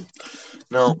 Mm-hmm.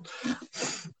 Now,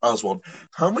 Oswald,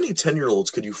 how many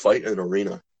 10-year-olds could you fight in an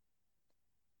arena?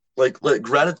 Like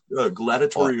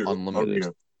gladiatory Unlimited.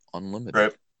 arena, Unlimited.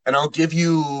 right? And I'll give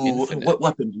you, Infinite. what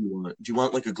weapon do you want? Do you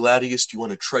want like a gladius? Do you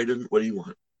want a trident? What do you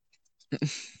want?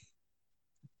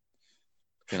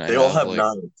 Can I They all have have like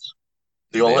knives.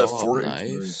 They all they have all have 4-inch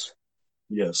knives. knives?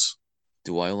 Yes.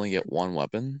 Do I only get one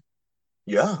weapon?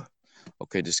 Yeah.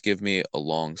 Okay, just give me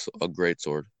a great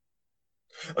sword.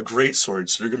 A great sword.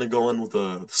 So you're gonna go in with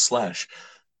a slash.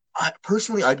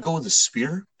 Personally, I'd go with a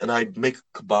spear and I'd make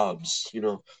kebabs.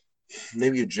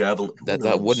 Maybe a javelin. Who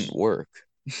That wouldn't knows? work.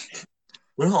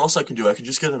 What else I can do? I could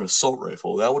just get an assault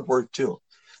rifle. That would work too.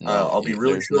 No, I'll be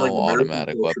really there's showing no American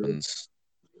automatic culture. weapons.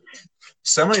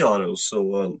 Semi-autos.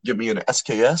 So give me an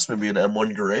SKS, maybe an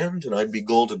M1 Garand, and I'd be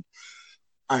golden.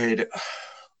 I'd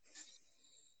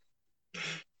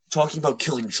talking about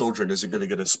killing children isn't going to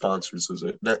get us sponsors, is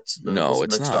it? What's No, the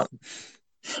it's next not. topic?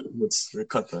 Let's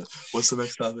cut that. What's the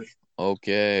next topic?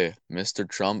 Okay, Mr.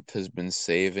 Trump has been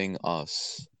saving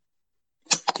us.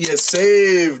 He has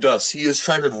saved us. He is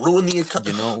trying to ruin the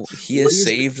economy. He What has is it?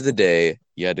 saved the day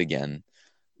yet again.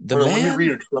 The Hold on, let me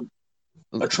read man,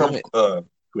 a let Trump me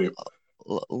tweet.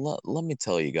 let me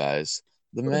tell you guys,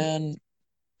 the man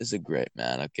is a great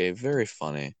man. Okay, very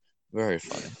funny, very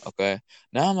funny. Okay,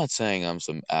 now I'm not saying I'm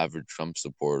some average Trump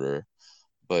supporter,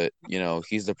 but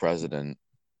he's the president,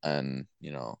 and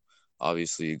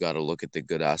obviously you got to look at the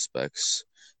good aspects.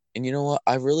 And you know what?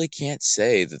 I really can't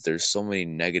say that there's so many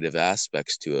negative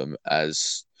aspects to him,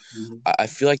 as Mhm. I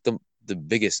feel like the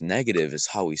biggest negative is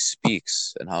how he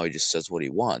speaks and how he just says what he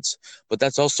wants. But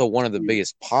that's also one of the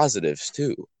biggest positives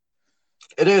too.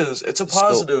 It is. It's a So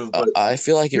positive, but I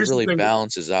feel like it here's the really thing.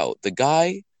 balances out. The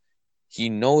guy, he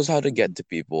knows how to get to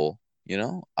people.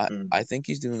 Mm. I think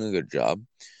he's doing a good job.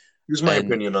 Here's my And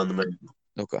opinion on the man.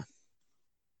 okay,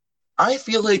 I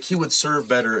feel like he would serve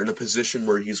better in a position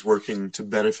where he's working to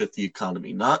benefit the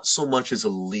economy, not so much as a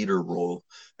leader role.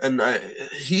 And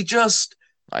he just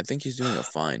I think he's doing a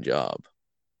fine job.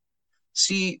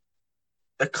 see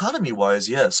economy wise,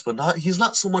 yes, but not. He's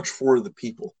not so much for the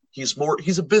people. He's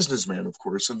a businessman, of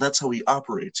course, and that's how he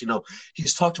operates.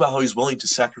 He's talked about how he's willing to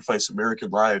sacrifice American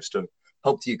lives to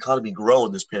help the economy grow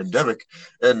in this pandemic,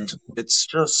 and it's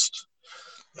just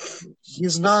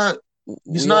he's not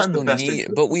he's We not in the also best need,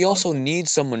 interest but of we the also need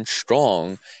someone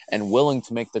strong and willing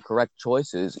to make the correct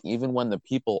choices, even when the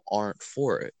people aren't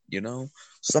for it.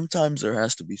 Sometimes there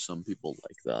has to be some people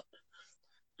like that.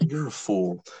 You're a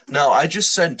fool. Now, I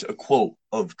just sent a quote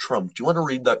of Trump. Do you want to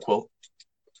read that quote?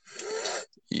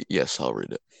 Yes, I'll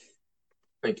read it.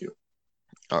 Thank you.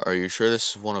 Are you sure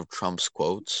this is one of Trump's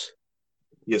quotes?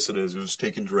 Yes, it is. It was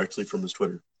taken directly from his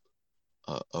Twitter.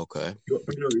 Okay. You want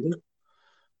me to read it?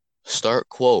 Start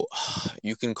quote.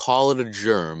 You can call it a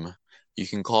germ. You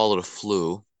can call it a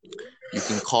flu. You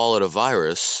can call it a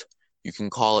virus. You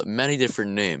can call it many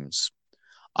different names.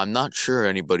 I'm not sure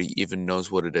anybody even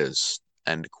knows what it is.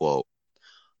 End quote.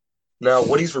 Now,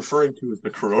 what he's referring to is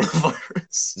the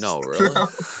coronavirus. No, really?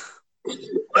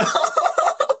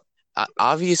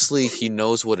 Obviously, he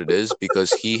knows what it is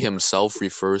because he himself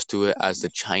refers to it as the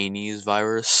Chinese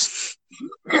virus.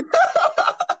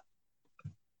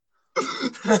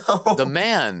 The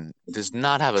man does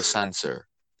not have a censor,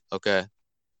 okay?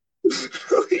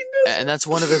 And that's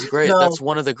one of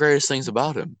the greatest things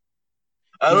about him.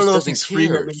 I He don't just know if doesn't he's care.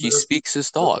 freehanding He this. speaks his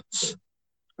thoughts.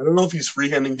 I don't know if he's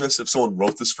freehanding this, if someone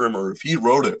wrote this for him, or if he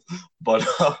wrote it. But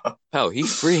Hell, he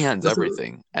freehands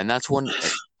everything, and that's one.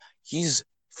 He's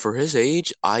for his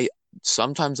age.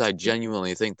 Sometimes I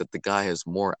genuinely think that the guy has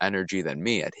more energy than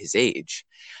me at his age,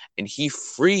 and he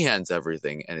freehands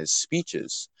everything and his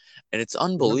speeches, and it's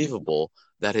unbelievable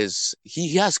that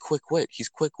he has quick wit. He's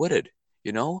quick-witted,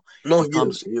 no, he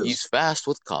is. He's fast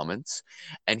with comments,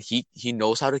 and he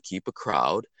knows how to keep a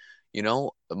crowd.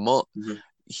 Mm-hmm.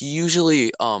 He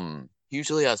usually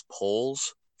has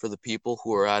polls for the people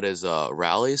who are at his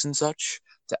rallies and such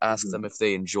to ask them if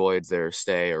they enjoyed their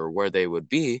stay or where they would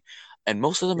be, and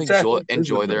most of them Exactly.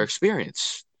 enjoy their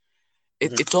experience.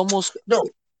 It's almost no.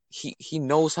 He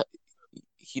knows how,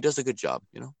 he does a good job.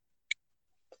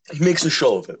 He makes a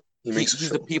show of it.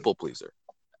 He's a people pleaser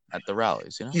at the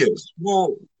rallies. He is.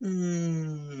 Well,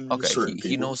 okay.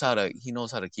 He knows how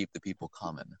to keep the people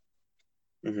coming.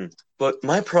 Mm-hmm. But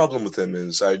my problem with him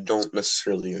is I don't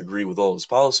necessarily agree with all his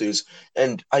policies,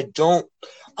 and I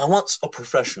want a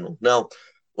professional. Now,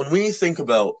 when we think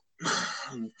about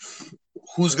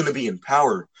who's going to be in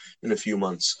power in a few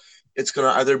months, it's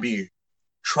going to either be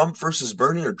Trump versus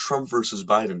Bernie or Trump versus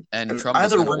Biden. And Trump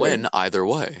is going to win either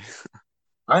way.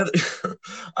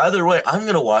 Either way, I'm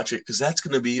going to watch it because that's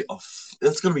going to be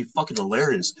fucking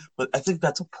hilarious. But I think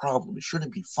that's a problem. It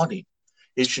shouldn't be funny.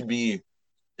 It should be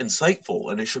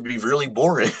insightful, and it should be really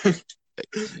boring.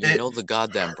 You know the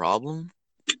goddamn problem?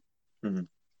 Mm-hmm.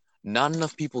 Not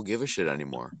enough people give a shit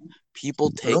anymore.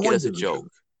 People take it as a joke.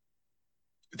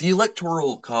 The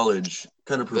Electoral College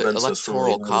kind of prevents us from... The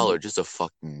Electoral College is a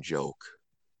fucking joke.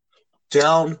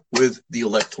 Down with the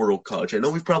Electoral College. I know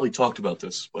we've probably talked about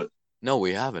this, but... No,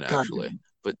 we haven't, actually.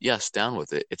 But yes, down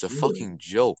with it. It's a fucking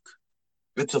joke.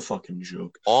 It's a fucking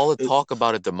joke. All the talk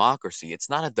about a democracy. It's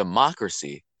not a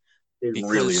democracy. It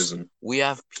really isn't. We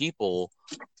have people...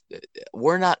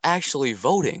 We're not actually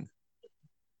voting.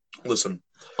 Listen.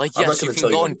 Like, yes, you can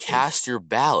go and cast your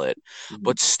ballot,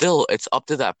 but still, it's up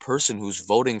to that person who's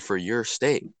voting for your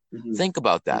state. Think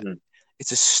about that.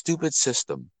 It's a stupid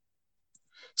system.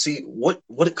 See, what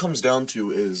it comes down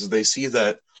to is they see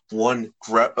that one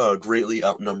greatly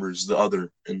outnumbers the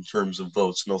other in terms of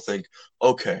votes, and they'll think,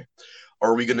 okay,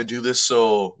 are we going to do this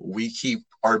so we keep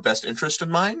our best interest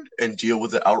in mind and deal with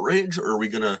the outrage, or are we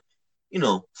going to,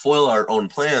 foil our own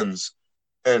plans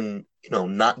and,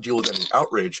 not deal with any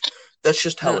outrage? That's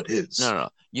just how it is. No.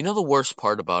 You know the worst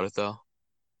part about it, though?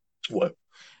 What?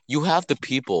 You have the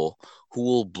people who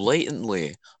will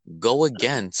blatantly go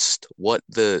against what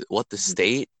the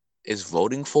state is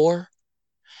voting for.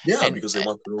 Yeah, because they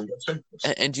want their own best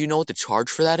interest. And do you know what the charge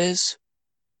for that is?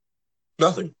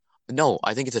 Nothing. No,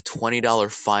 I think it's a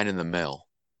 $20 fine in the mail.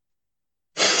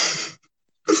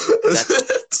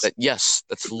 Yes,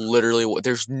 that's literally what.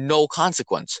 There's no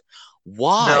consequence.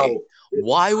 Why? Now,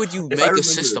 why would you make a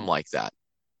system like that?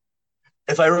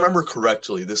 If I remember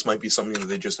correctly, this might be something that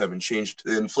they just haven't changed.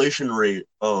 The inflation rate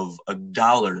of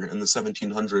 $1 in the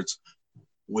 1700s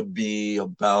would be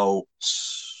about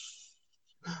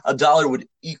 $1 would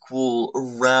equal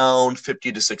around $50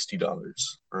 to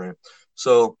 $60, right?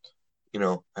 So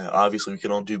Obviously we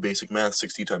can all do basic math,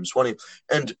 60 times 20,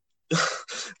 and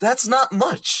that's not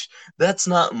much. That's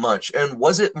not much. And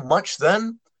was it much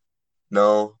then?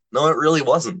 No, no, it really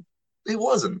wasn't. It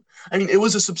wasn't. I mean, it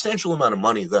was a substantial amount of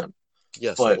money then,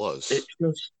 Yes, it but it was.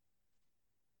 just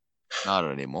Not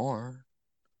anymore.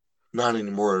 not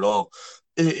anymore at all.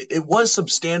 It was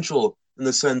substantial in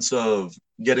the sense of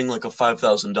getting like a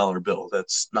 $5,000 bill.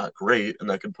 That's not great, and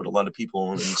that could put a lot of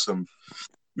people in some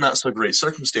not so great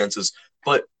circumstances.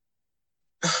 But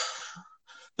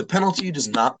the penalty does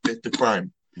not fit the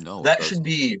crime. No, it That should doesn't.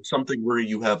 be something where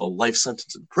you have a life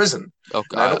sentence in prison. Okay,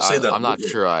 And I don't say that I'm not lightly.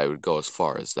 sure I would go as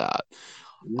far as that.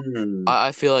 Mm,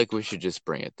 I feel like we should just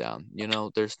bring it down.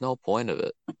 There's no point of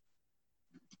it.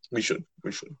 we should.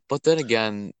 We should. But then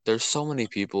again, there's so many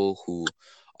people who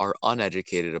are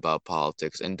uneducated about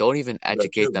politics and don't even That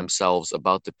educate too. themselves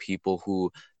about the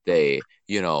people they,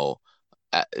 you know,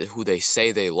 who they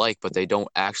say they like, but they don't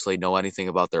actually know anything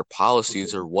about their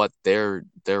policies or what they're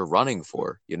running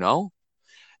for,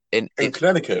 And In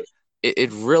Connecticut.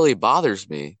 it really bothers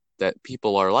me that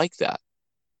people are like that.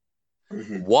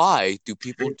 Mm-hmm. Why do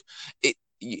people it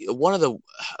one of the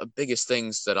biggest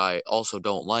things that I also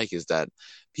don't like is that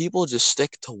people just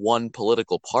stick to one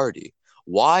political party.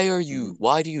 Why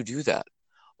do you do that?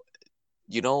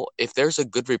 If there's a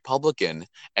good Republican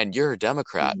and you're a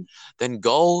Democrat, Mm-hmm. then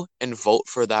go and vote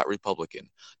for that Republican.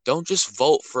 Don't just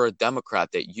vote for a Democrat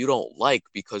that you don't like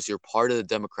because you're part of the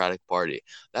Democratic Party.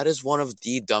 That is one of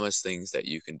the dumbest things that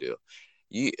you can do.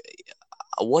 You,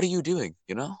 what are you doing?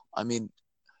 I mean,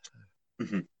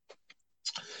 Mm-hmm.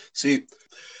 See,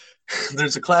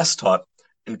 there's a class taught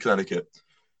in Connecticut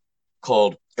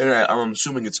called, and I'm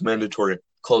assuming it's mandatory,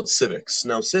 called civics.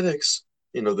 Now, civics,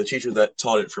 the teacher that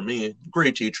taught it for me,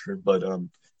 great teacher, but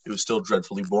it was still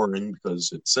dreadfully boring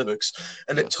because it's civics,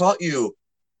 and it yes. taught you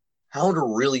how to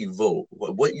really vote,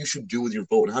 what you should do with your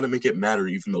vote, and how to make it matter,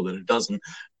 even though that it doesn't.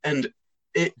 And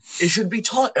it should be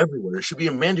taught everywhere. It should be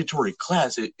a mandatory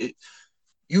class.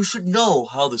 You should know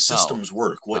how the systems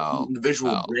work, what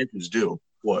individual no. branches do.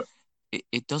 What?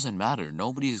 It doesn't matter.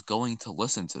 Nobody's going to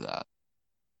listen to that.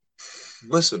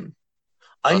 Listen,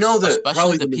 I know that Especially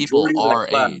probably the the people majority of that our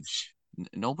class. age.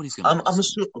 Nobody's going to I'm listen.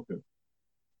 assuming. Okay.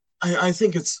 I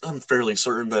think I'm fairly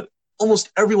certain that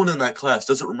almost everyone in that class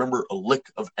doesn't remember a lick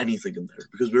of anything in there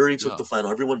because we already took the final.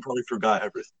 Everyone probably forgot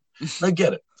everything. And I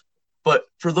get it. But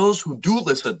for those who do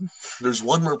listen, there's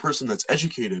one more person that's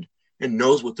educated and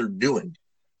knows what they're doing,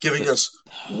 giving us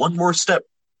one more step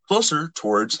closer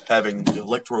towards having the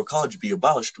electoral college be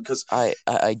abolished. Because I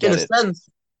get it. In a sense,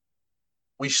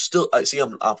 I see.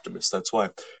 I'm an optimist. That's why,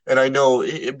 and I know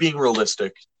being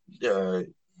realistic. I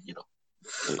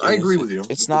agree with you.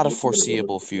 It's not a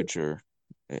foreseeable future.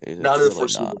 Not in the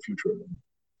foreseeable future.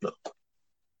 No.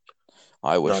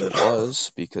 I wish it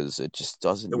was because it just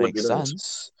doesn't make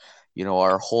sense. Nice.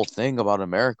 Our whole thing about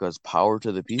America is power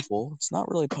to the people. It's not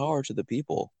really power to the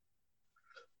people.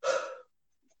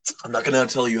 I'm not going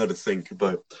to tell you how to think,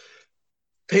 but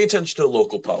pay attention to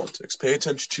local politics. Pay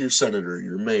attention to your senator,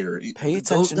 your mayor. Pay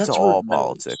attention to all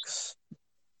politics.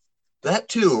 That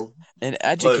too. And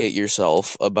educate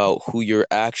yourself about who you're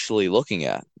actually looking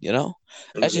at,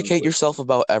 Educate yourself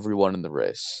about everyone in the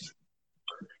race.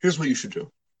 Here's what you should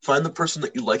do. Find the person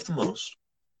that you like the most,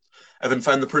 and then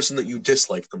find the person that you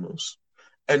dislike the most.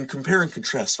 And compare and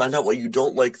contrast. Find out why you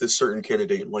don't like this certain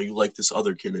candidate and why you like this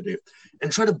other candidate.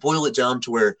 And try to boil it down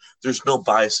to where there's no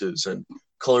biases and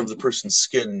color of the person's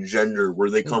skin, gender,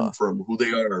 where they come from, who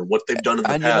they are, what they've done in the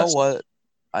past. And you know what?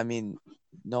 I mean,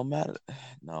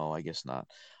 I guess not.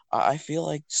 I feel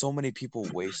like so many people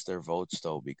waste their votes,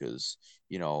 though, because,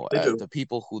 the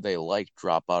people who they like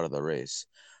drop out of the race.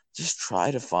 Just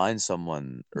try to find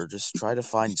someone or just try to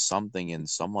find something in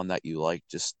someone that you like.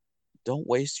 Just don't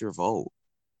waste your vote.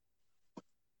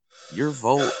 Your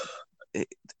vote,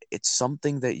 it's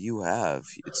something that you have.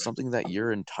 It's something that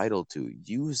you're entitled to.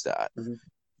 Use that. Mm-hmm.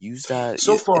 Use that.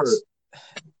 So far,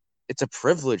 it's a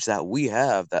privilege that we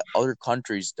have that other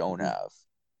countries don't have.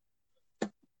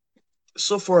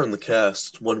 So far in the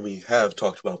cast, when we have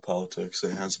talked about politics,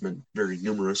 it hasn't been very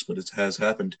numerous, but it has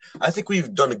happened. I think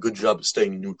we've done a good job of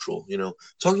staying neutral.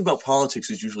 Talking about politics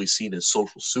is usually seen as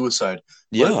social suicide.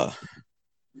 Yeah.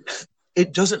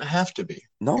 It doesn't have to be.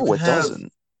 No, it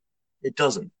doesn't. It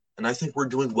doesn't. And I think we're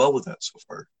doing well with that so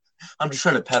far. I'm just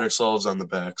trying to pat ourselves on the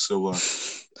back. So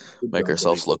make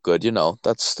ourselves look good.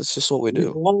 That's just what we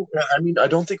do. Well, I mean, I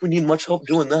don't think we need much help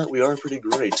doing that. We are pretty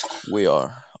great. We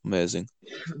are. Amazing.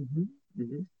 Mm-hmm.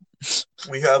 Mm-hmm.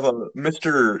 We have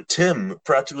Mr. Tim,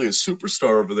 practically a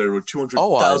superstar over there with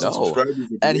Oh, I 200,000 know. subscribers.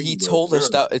 And he told us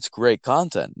that it's great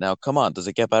content. Now, come on, does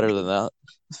it get better than that?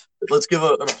 Let's give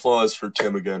an applause for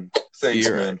Tim again. Thanks,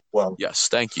 man. Wow. Yes,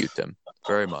 thank you, Tim,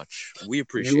 very much. We You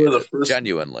appreciate were the it. first,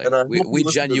 Genuinely. and I hope We you listen to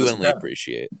this genuinely cast.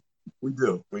 appreciate it. We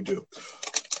do.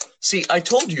 See, I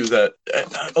told you that,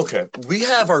 okay, we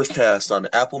have our cast on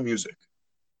Apple Music,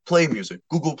 Play Music,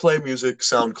 Google Play Music,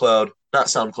 SoundCloud, not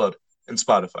SoundCloud, and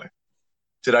Spotify.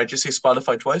 Did I just say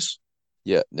Spotify twice?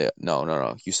 Yeah,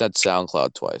 no. You said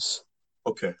SoundCloud twice.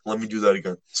 Okay, let me do that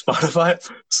again. Spotify,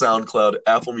 SoundCloud,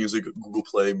 Apple Music, Google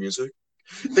Play Music.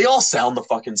 They all sound the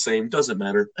fucking same. Doesn't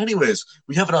matter. Anyways,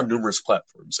 we have it on numerous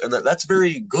platforms, and that's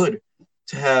very good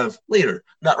to have later,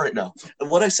 not right now.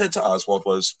 And what I said to Ozwald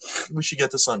was, we should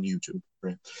get this on YouTube,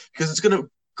 right? Because it's going to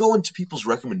go into people's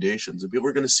recommendations, and people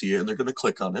are going to see it, and they're going to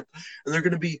click on it, and they're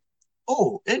going to be,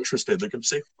 oh, interested. They're going to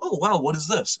say, oh, wow, what is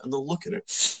this? And they'll look at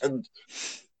it. And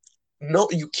no,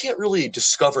 you can't really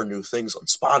discover new things on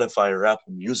Spotify or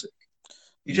Apple Music.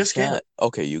 You just can't.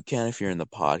 Okay, you can if you're in the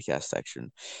podcast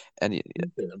section. And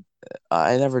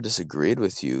I never disagreed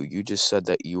with you. You just said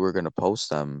that you were going to post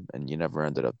them, and you never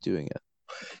ended up doing it.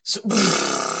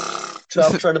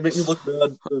 Stop trying to make me look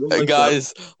bad.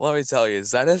 Guys, let me tell you,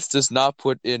 Zenith does not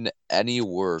put in any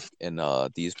work in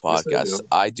these podcasts. Yes,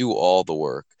 I do all the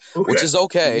work, which is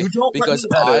okay because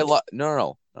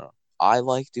no. I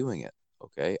like doing it.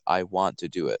 Okay, I want to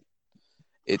do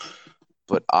it.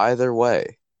 But either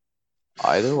way,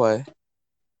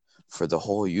 for the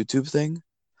whole YouTube thing,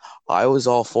 I was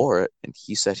all for it, and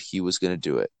he said he was going to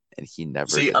do it, and he never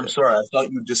did. See, I'm sorry. I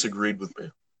thought you disagreed with me.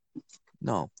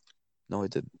 No, I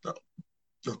didn't. No.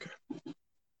 Okay.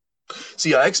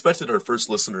 See, I expected our first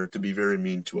listener to be very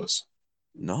mean to us.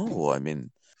 No, I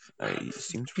mean, he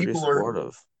seems pretty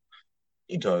supportive.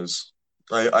 He does.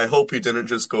 I hope he didn't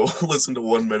just go listen to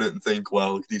 1 minute and think,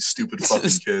 wow, these stupid fucking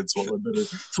kids, well, I better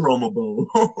throw them a bone.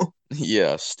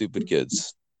 Yeah, stupid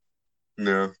kids.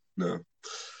 No.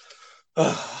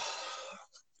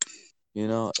 You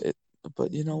know,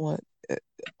 but you know what?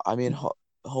 I mean,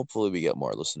 hopefully we get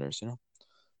more listeners, you know?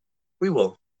 We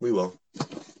will.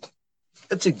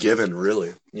 It's a given,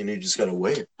 really. You just gotta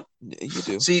wait. You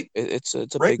do. See, it's a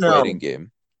big waiting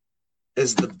game.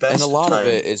 Is the best, and a lot of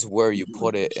it is where you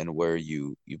put it and where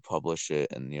you publish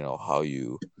it, and you know how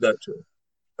you. That too.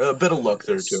 A bit of luck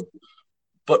there too.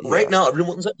 But right now,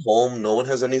 everyone's at home. No one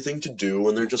has anything to do,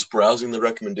 and they're just browsing the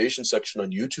recommendation section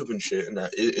on YouTube and shit. And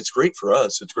it's great for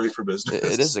us. It's great for business.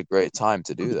 It is a great time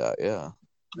to do that. Yeah.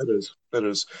 It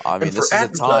is. I mean, this is a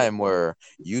time where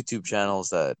YouTube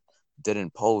channels that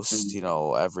didn't post,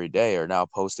 every day are now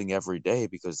posting every day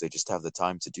because they just have the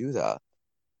time to do that.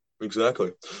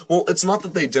 Exactly. Well, it's not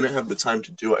that they didn't have the time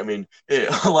to do it. I mean,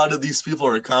 a lot of these people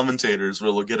are commentators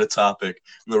where they'll get a topic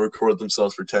and they'll record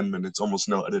themselves for 10 minutes, almost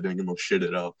no editing, and they'll shit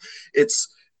it out. It's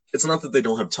not that they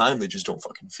don't have time. They just don't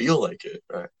fucking feel like it.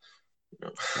 Right?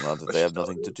 Not that they have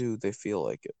nothing to do. They feel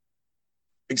like it.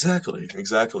 Exactly.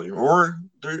 Or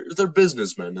they're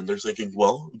businessmen and they're thinking,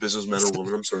 well, businessmen or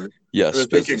women, I'm sorry. Yes, they're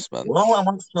businessmen. Thinking, well, I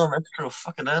want some extra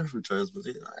fucking advertisement.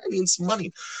 I need some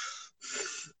money.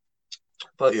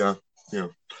 But yeah.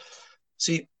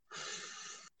 See,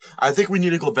 I think we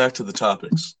need to go back to the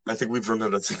topics. I think we've run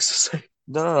out of things to say.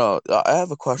 No. I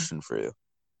have a question for you.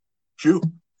 Shoot.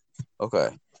 Okay.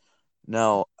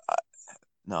 Now,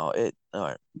 all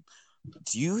right.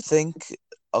 Do you think?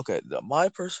 Okay, my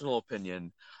personal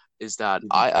opinion is that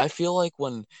I feel like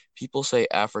when people say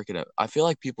African, I feel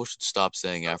like people should stop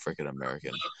saying African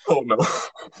American. Oh no.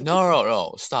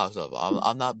 No. Stop.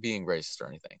 I'm not being racist or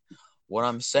anything. What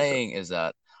I'm saying is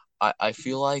that I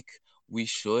feel like we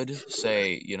should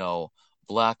say,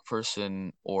 black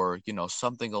person or,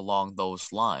 something along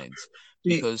those lines.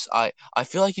 Because I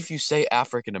feel like if you say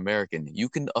African American, you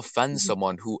can offend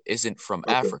someone who isn't from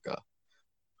Africa.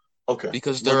 Okay.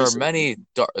 Because there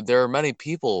are many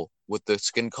people with the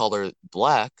skin color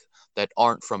black that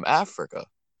aren't from Africa.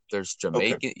 There's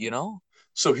Jamaican,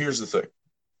 So here's the thing.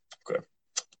 Okay.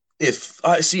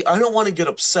 I don't want to get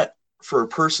upset for a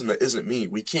person that isn't me.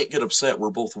 We can't get upset.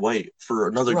 We're both white for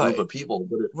another group of people.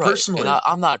 But personally, and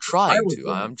I'm not trying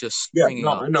to. I'm just bringing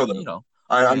up. I know that.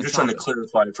 I'm just trying to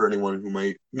clarify for anyone who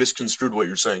might misconstrue what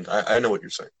you're saying. I know what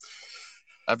you're saying.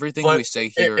 Everything we say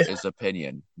here is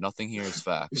opinion. Nothing here is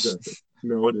facts. Exactly.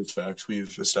 No, it is facts.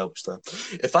 We've established that.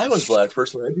 If I was black,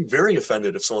 personally, I'd be very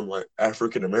offended if someone went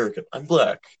African American. I'm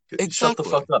black. Exactly. Shut the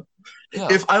fuck up. Yeah.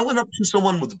 If I went up to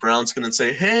someone with brown skin and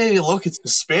say, hey, look, it's the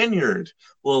Spaniard.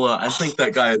 Well, I think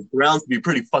that guy is brown to be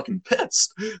pretty fucking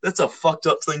pissed. That's a fucked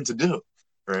up thing to do.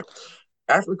 Right?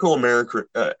 Afro-American.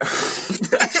 That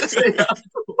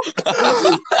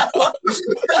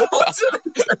wasn't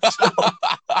intentional.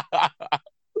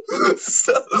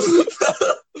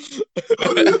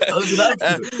 That was an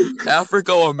accident.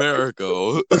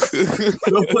 Africo-Americo. No,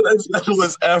 what I said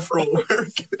was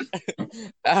Afro-American.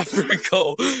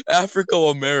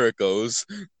 Africo-Americos.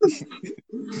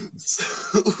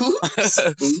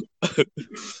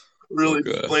 Really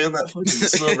Okay. playing that fucking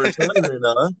silver time right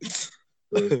now.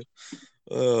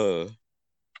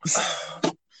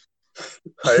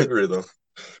 I agree, though.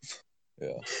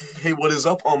 Yeah. Hey, what is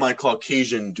up, all my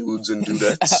Caucasian dudes and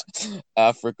dudettes?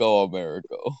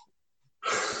 Africo-Americo.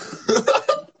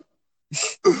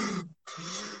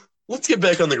 Let's get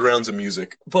back on the grounds of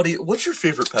music. Buddy, what's your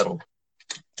favorite pedal?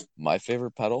 My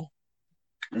favorite pedal?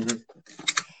 Mm-hmm.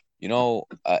 You know,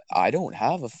 I don't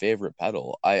have a favorite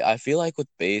pedal. I feel like with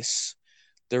bass,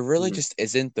 there really just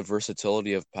isn't the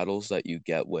versatility of pedals that you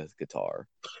get with guitar.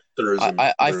 There isn't.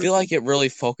 I feel like it really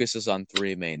focuses on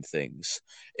three main things.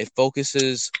 It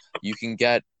focuses, you can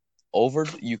get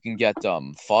fuzz, you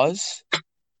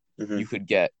could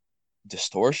get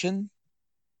distortion,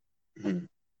 and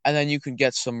then you can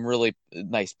get some really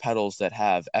nice pedals that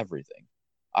have everything.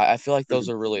 I feel like those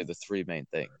are really the three main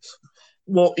things.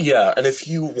 Well, yeah, and if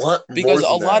you want because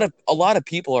more than a lot of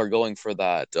people are going for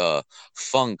that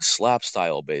funk slap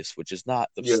style bass, which is not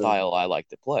the style I like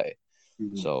to play.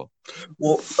 So,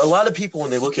 well, a lot of people when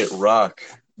they look at rock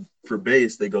for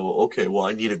bass, they go, "Okay, well,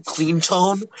 I need a clean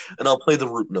tone, and I'll play the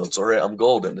root notes. All right, I'm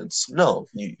golden." That's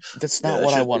not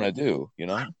what I want to do. You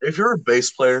know, if you're a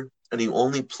bass player and you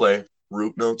only play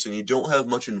root notes and you don't have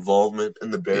much involvement in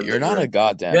the band, you're not a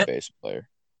goddamn bass player.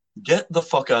 Get the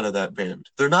fuck out of that band.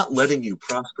 They're not letting you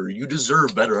prosper. You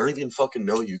deserve better. I don't even fucking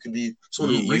know you. You can be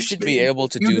someone who you should be able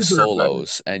to do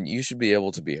solos, and you should be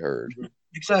able to be heard.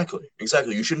 Exactly.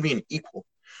 You shouldn't be an equal.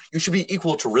 You should be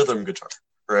equal to rhythm guitar,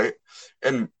 right?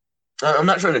 And I'm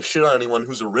not trying to shit on anyone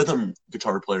who's a rhythm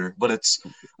guitar player, but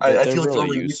I feel really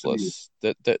like useless.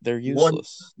 They're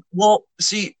useless. Well,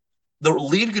 see, the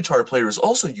lead guitar player is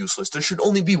also useless. There should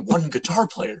only be one guitar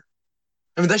player.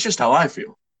 I mean, that's just how I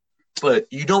feel. But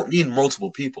you don't need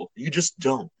multiple people. You just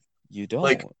don't. You don't.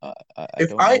 Like,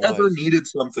 if I ever needed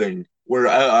something where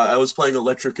I was playing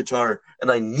electric guitar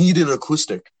and I need an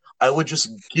acoustic, I would just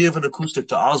give an acoustic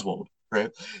to Ozwald,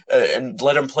 right? And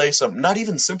let him play some, not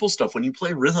even simple stuff. When you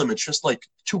play rhythm, it's just like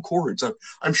two chords.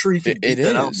 I'm sure he could beat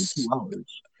that out in 2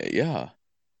 hours. Yeah.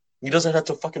 He doesn't have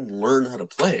to fucking learn how to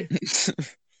play.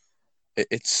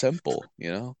 It's simple,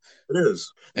 you know? It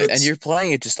is. And you're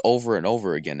playing it just over and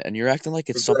over again, and you're acting like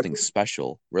it's something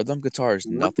special. Rhythm guitar is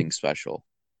nothing special.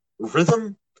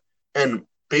 Rhythm and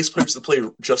bass players that play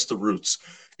just the roots.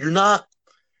 You're not...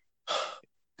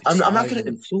 I'm not going to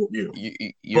insult you.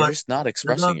 You're just not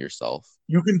expressing yourself.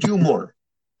 You can do more.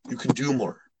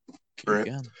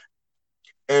 Right?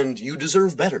 And you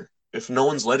deserve better if no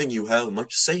one's letting you have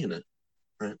much say in it.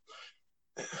 Right?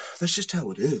 That's just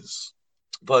how it is.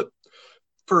 But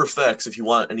for effects, if you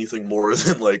want anything more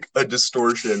than like a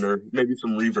distortion or maybe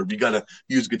some reverb, you gotta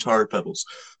use guitar pedals.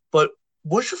 But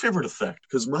what's your favorite effect?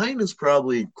 Because mine is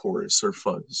probably chorus or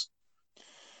fuzz.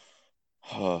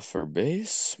 For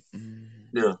bass,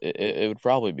 yeah, it would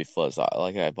probably be fuzz.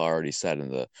 Like I've already said in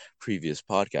the previous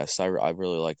podcast, I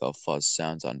really like how fuzz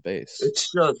sounds on bass.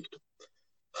 It's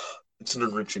an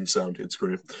enriching sound. It's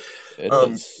great. It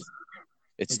is.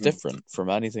 It's different from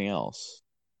anything else.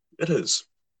 It is.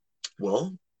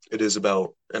 Well, it is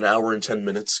about an hour and 10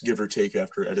 minutes, give or take,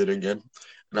 after editing in.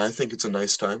 And I think it's a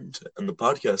nice time to end the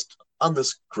podcast on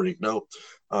this great note.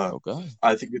 Okay.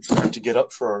 I think it's time to get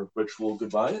up for our ritual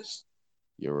goodbyes.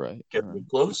 You're right. Getting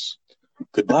close.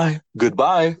 Goodbye.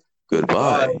 Goodbye.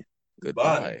 Goodbye.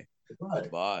 Goodbye. Goodbye.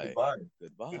 Goodbye. Goodbye. Goodbye.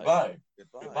 Goodbye.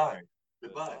 Goodbye. Goodbye.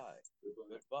 Goodbye.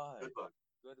 Goodbye. Goodbye.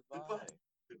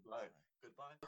 Goodbye. Goodbye.